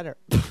 it'll be better.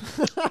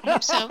 I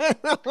hope so.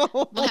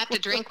 We'll have to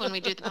drink when we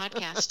do the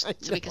podcast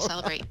so we can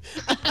celebrate.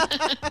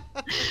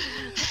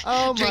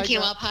 Drinking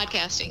while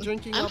podcasting.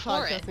 Drinking while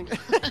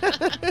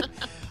podcasting.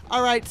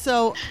 All right.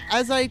 So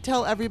as I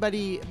tell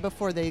everybody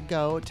before they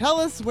go,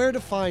 tell us where to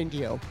find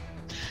you.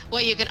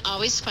 Well, you can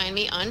always find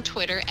me on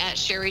Twitter at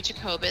Cheri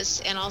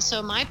Jacobus, and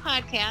also my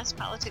podcast,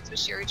 Politics with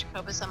Cheri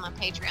Jacobus, on my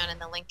Patreon, and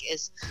the link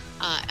is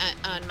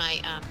on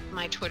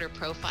my Twitter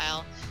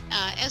profile,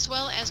 as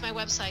well as my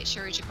website,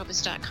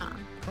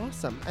 cherijacobus.com.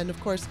 Awesome. And of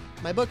course,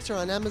 my books are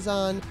on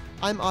Amazon.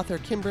 I'm author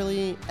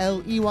Kimberly,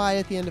 Ley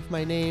at the end of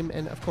my name.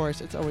 And of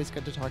course, it's always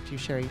good to talk to you,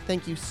 Cheri.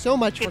 Thank you so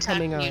much for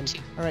coming on. You too.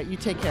 All right, you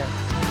take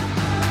care.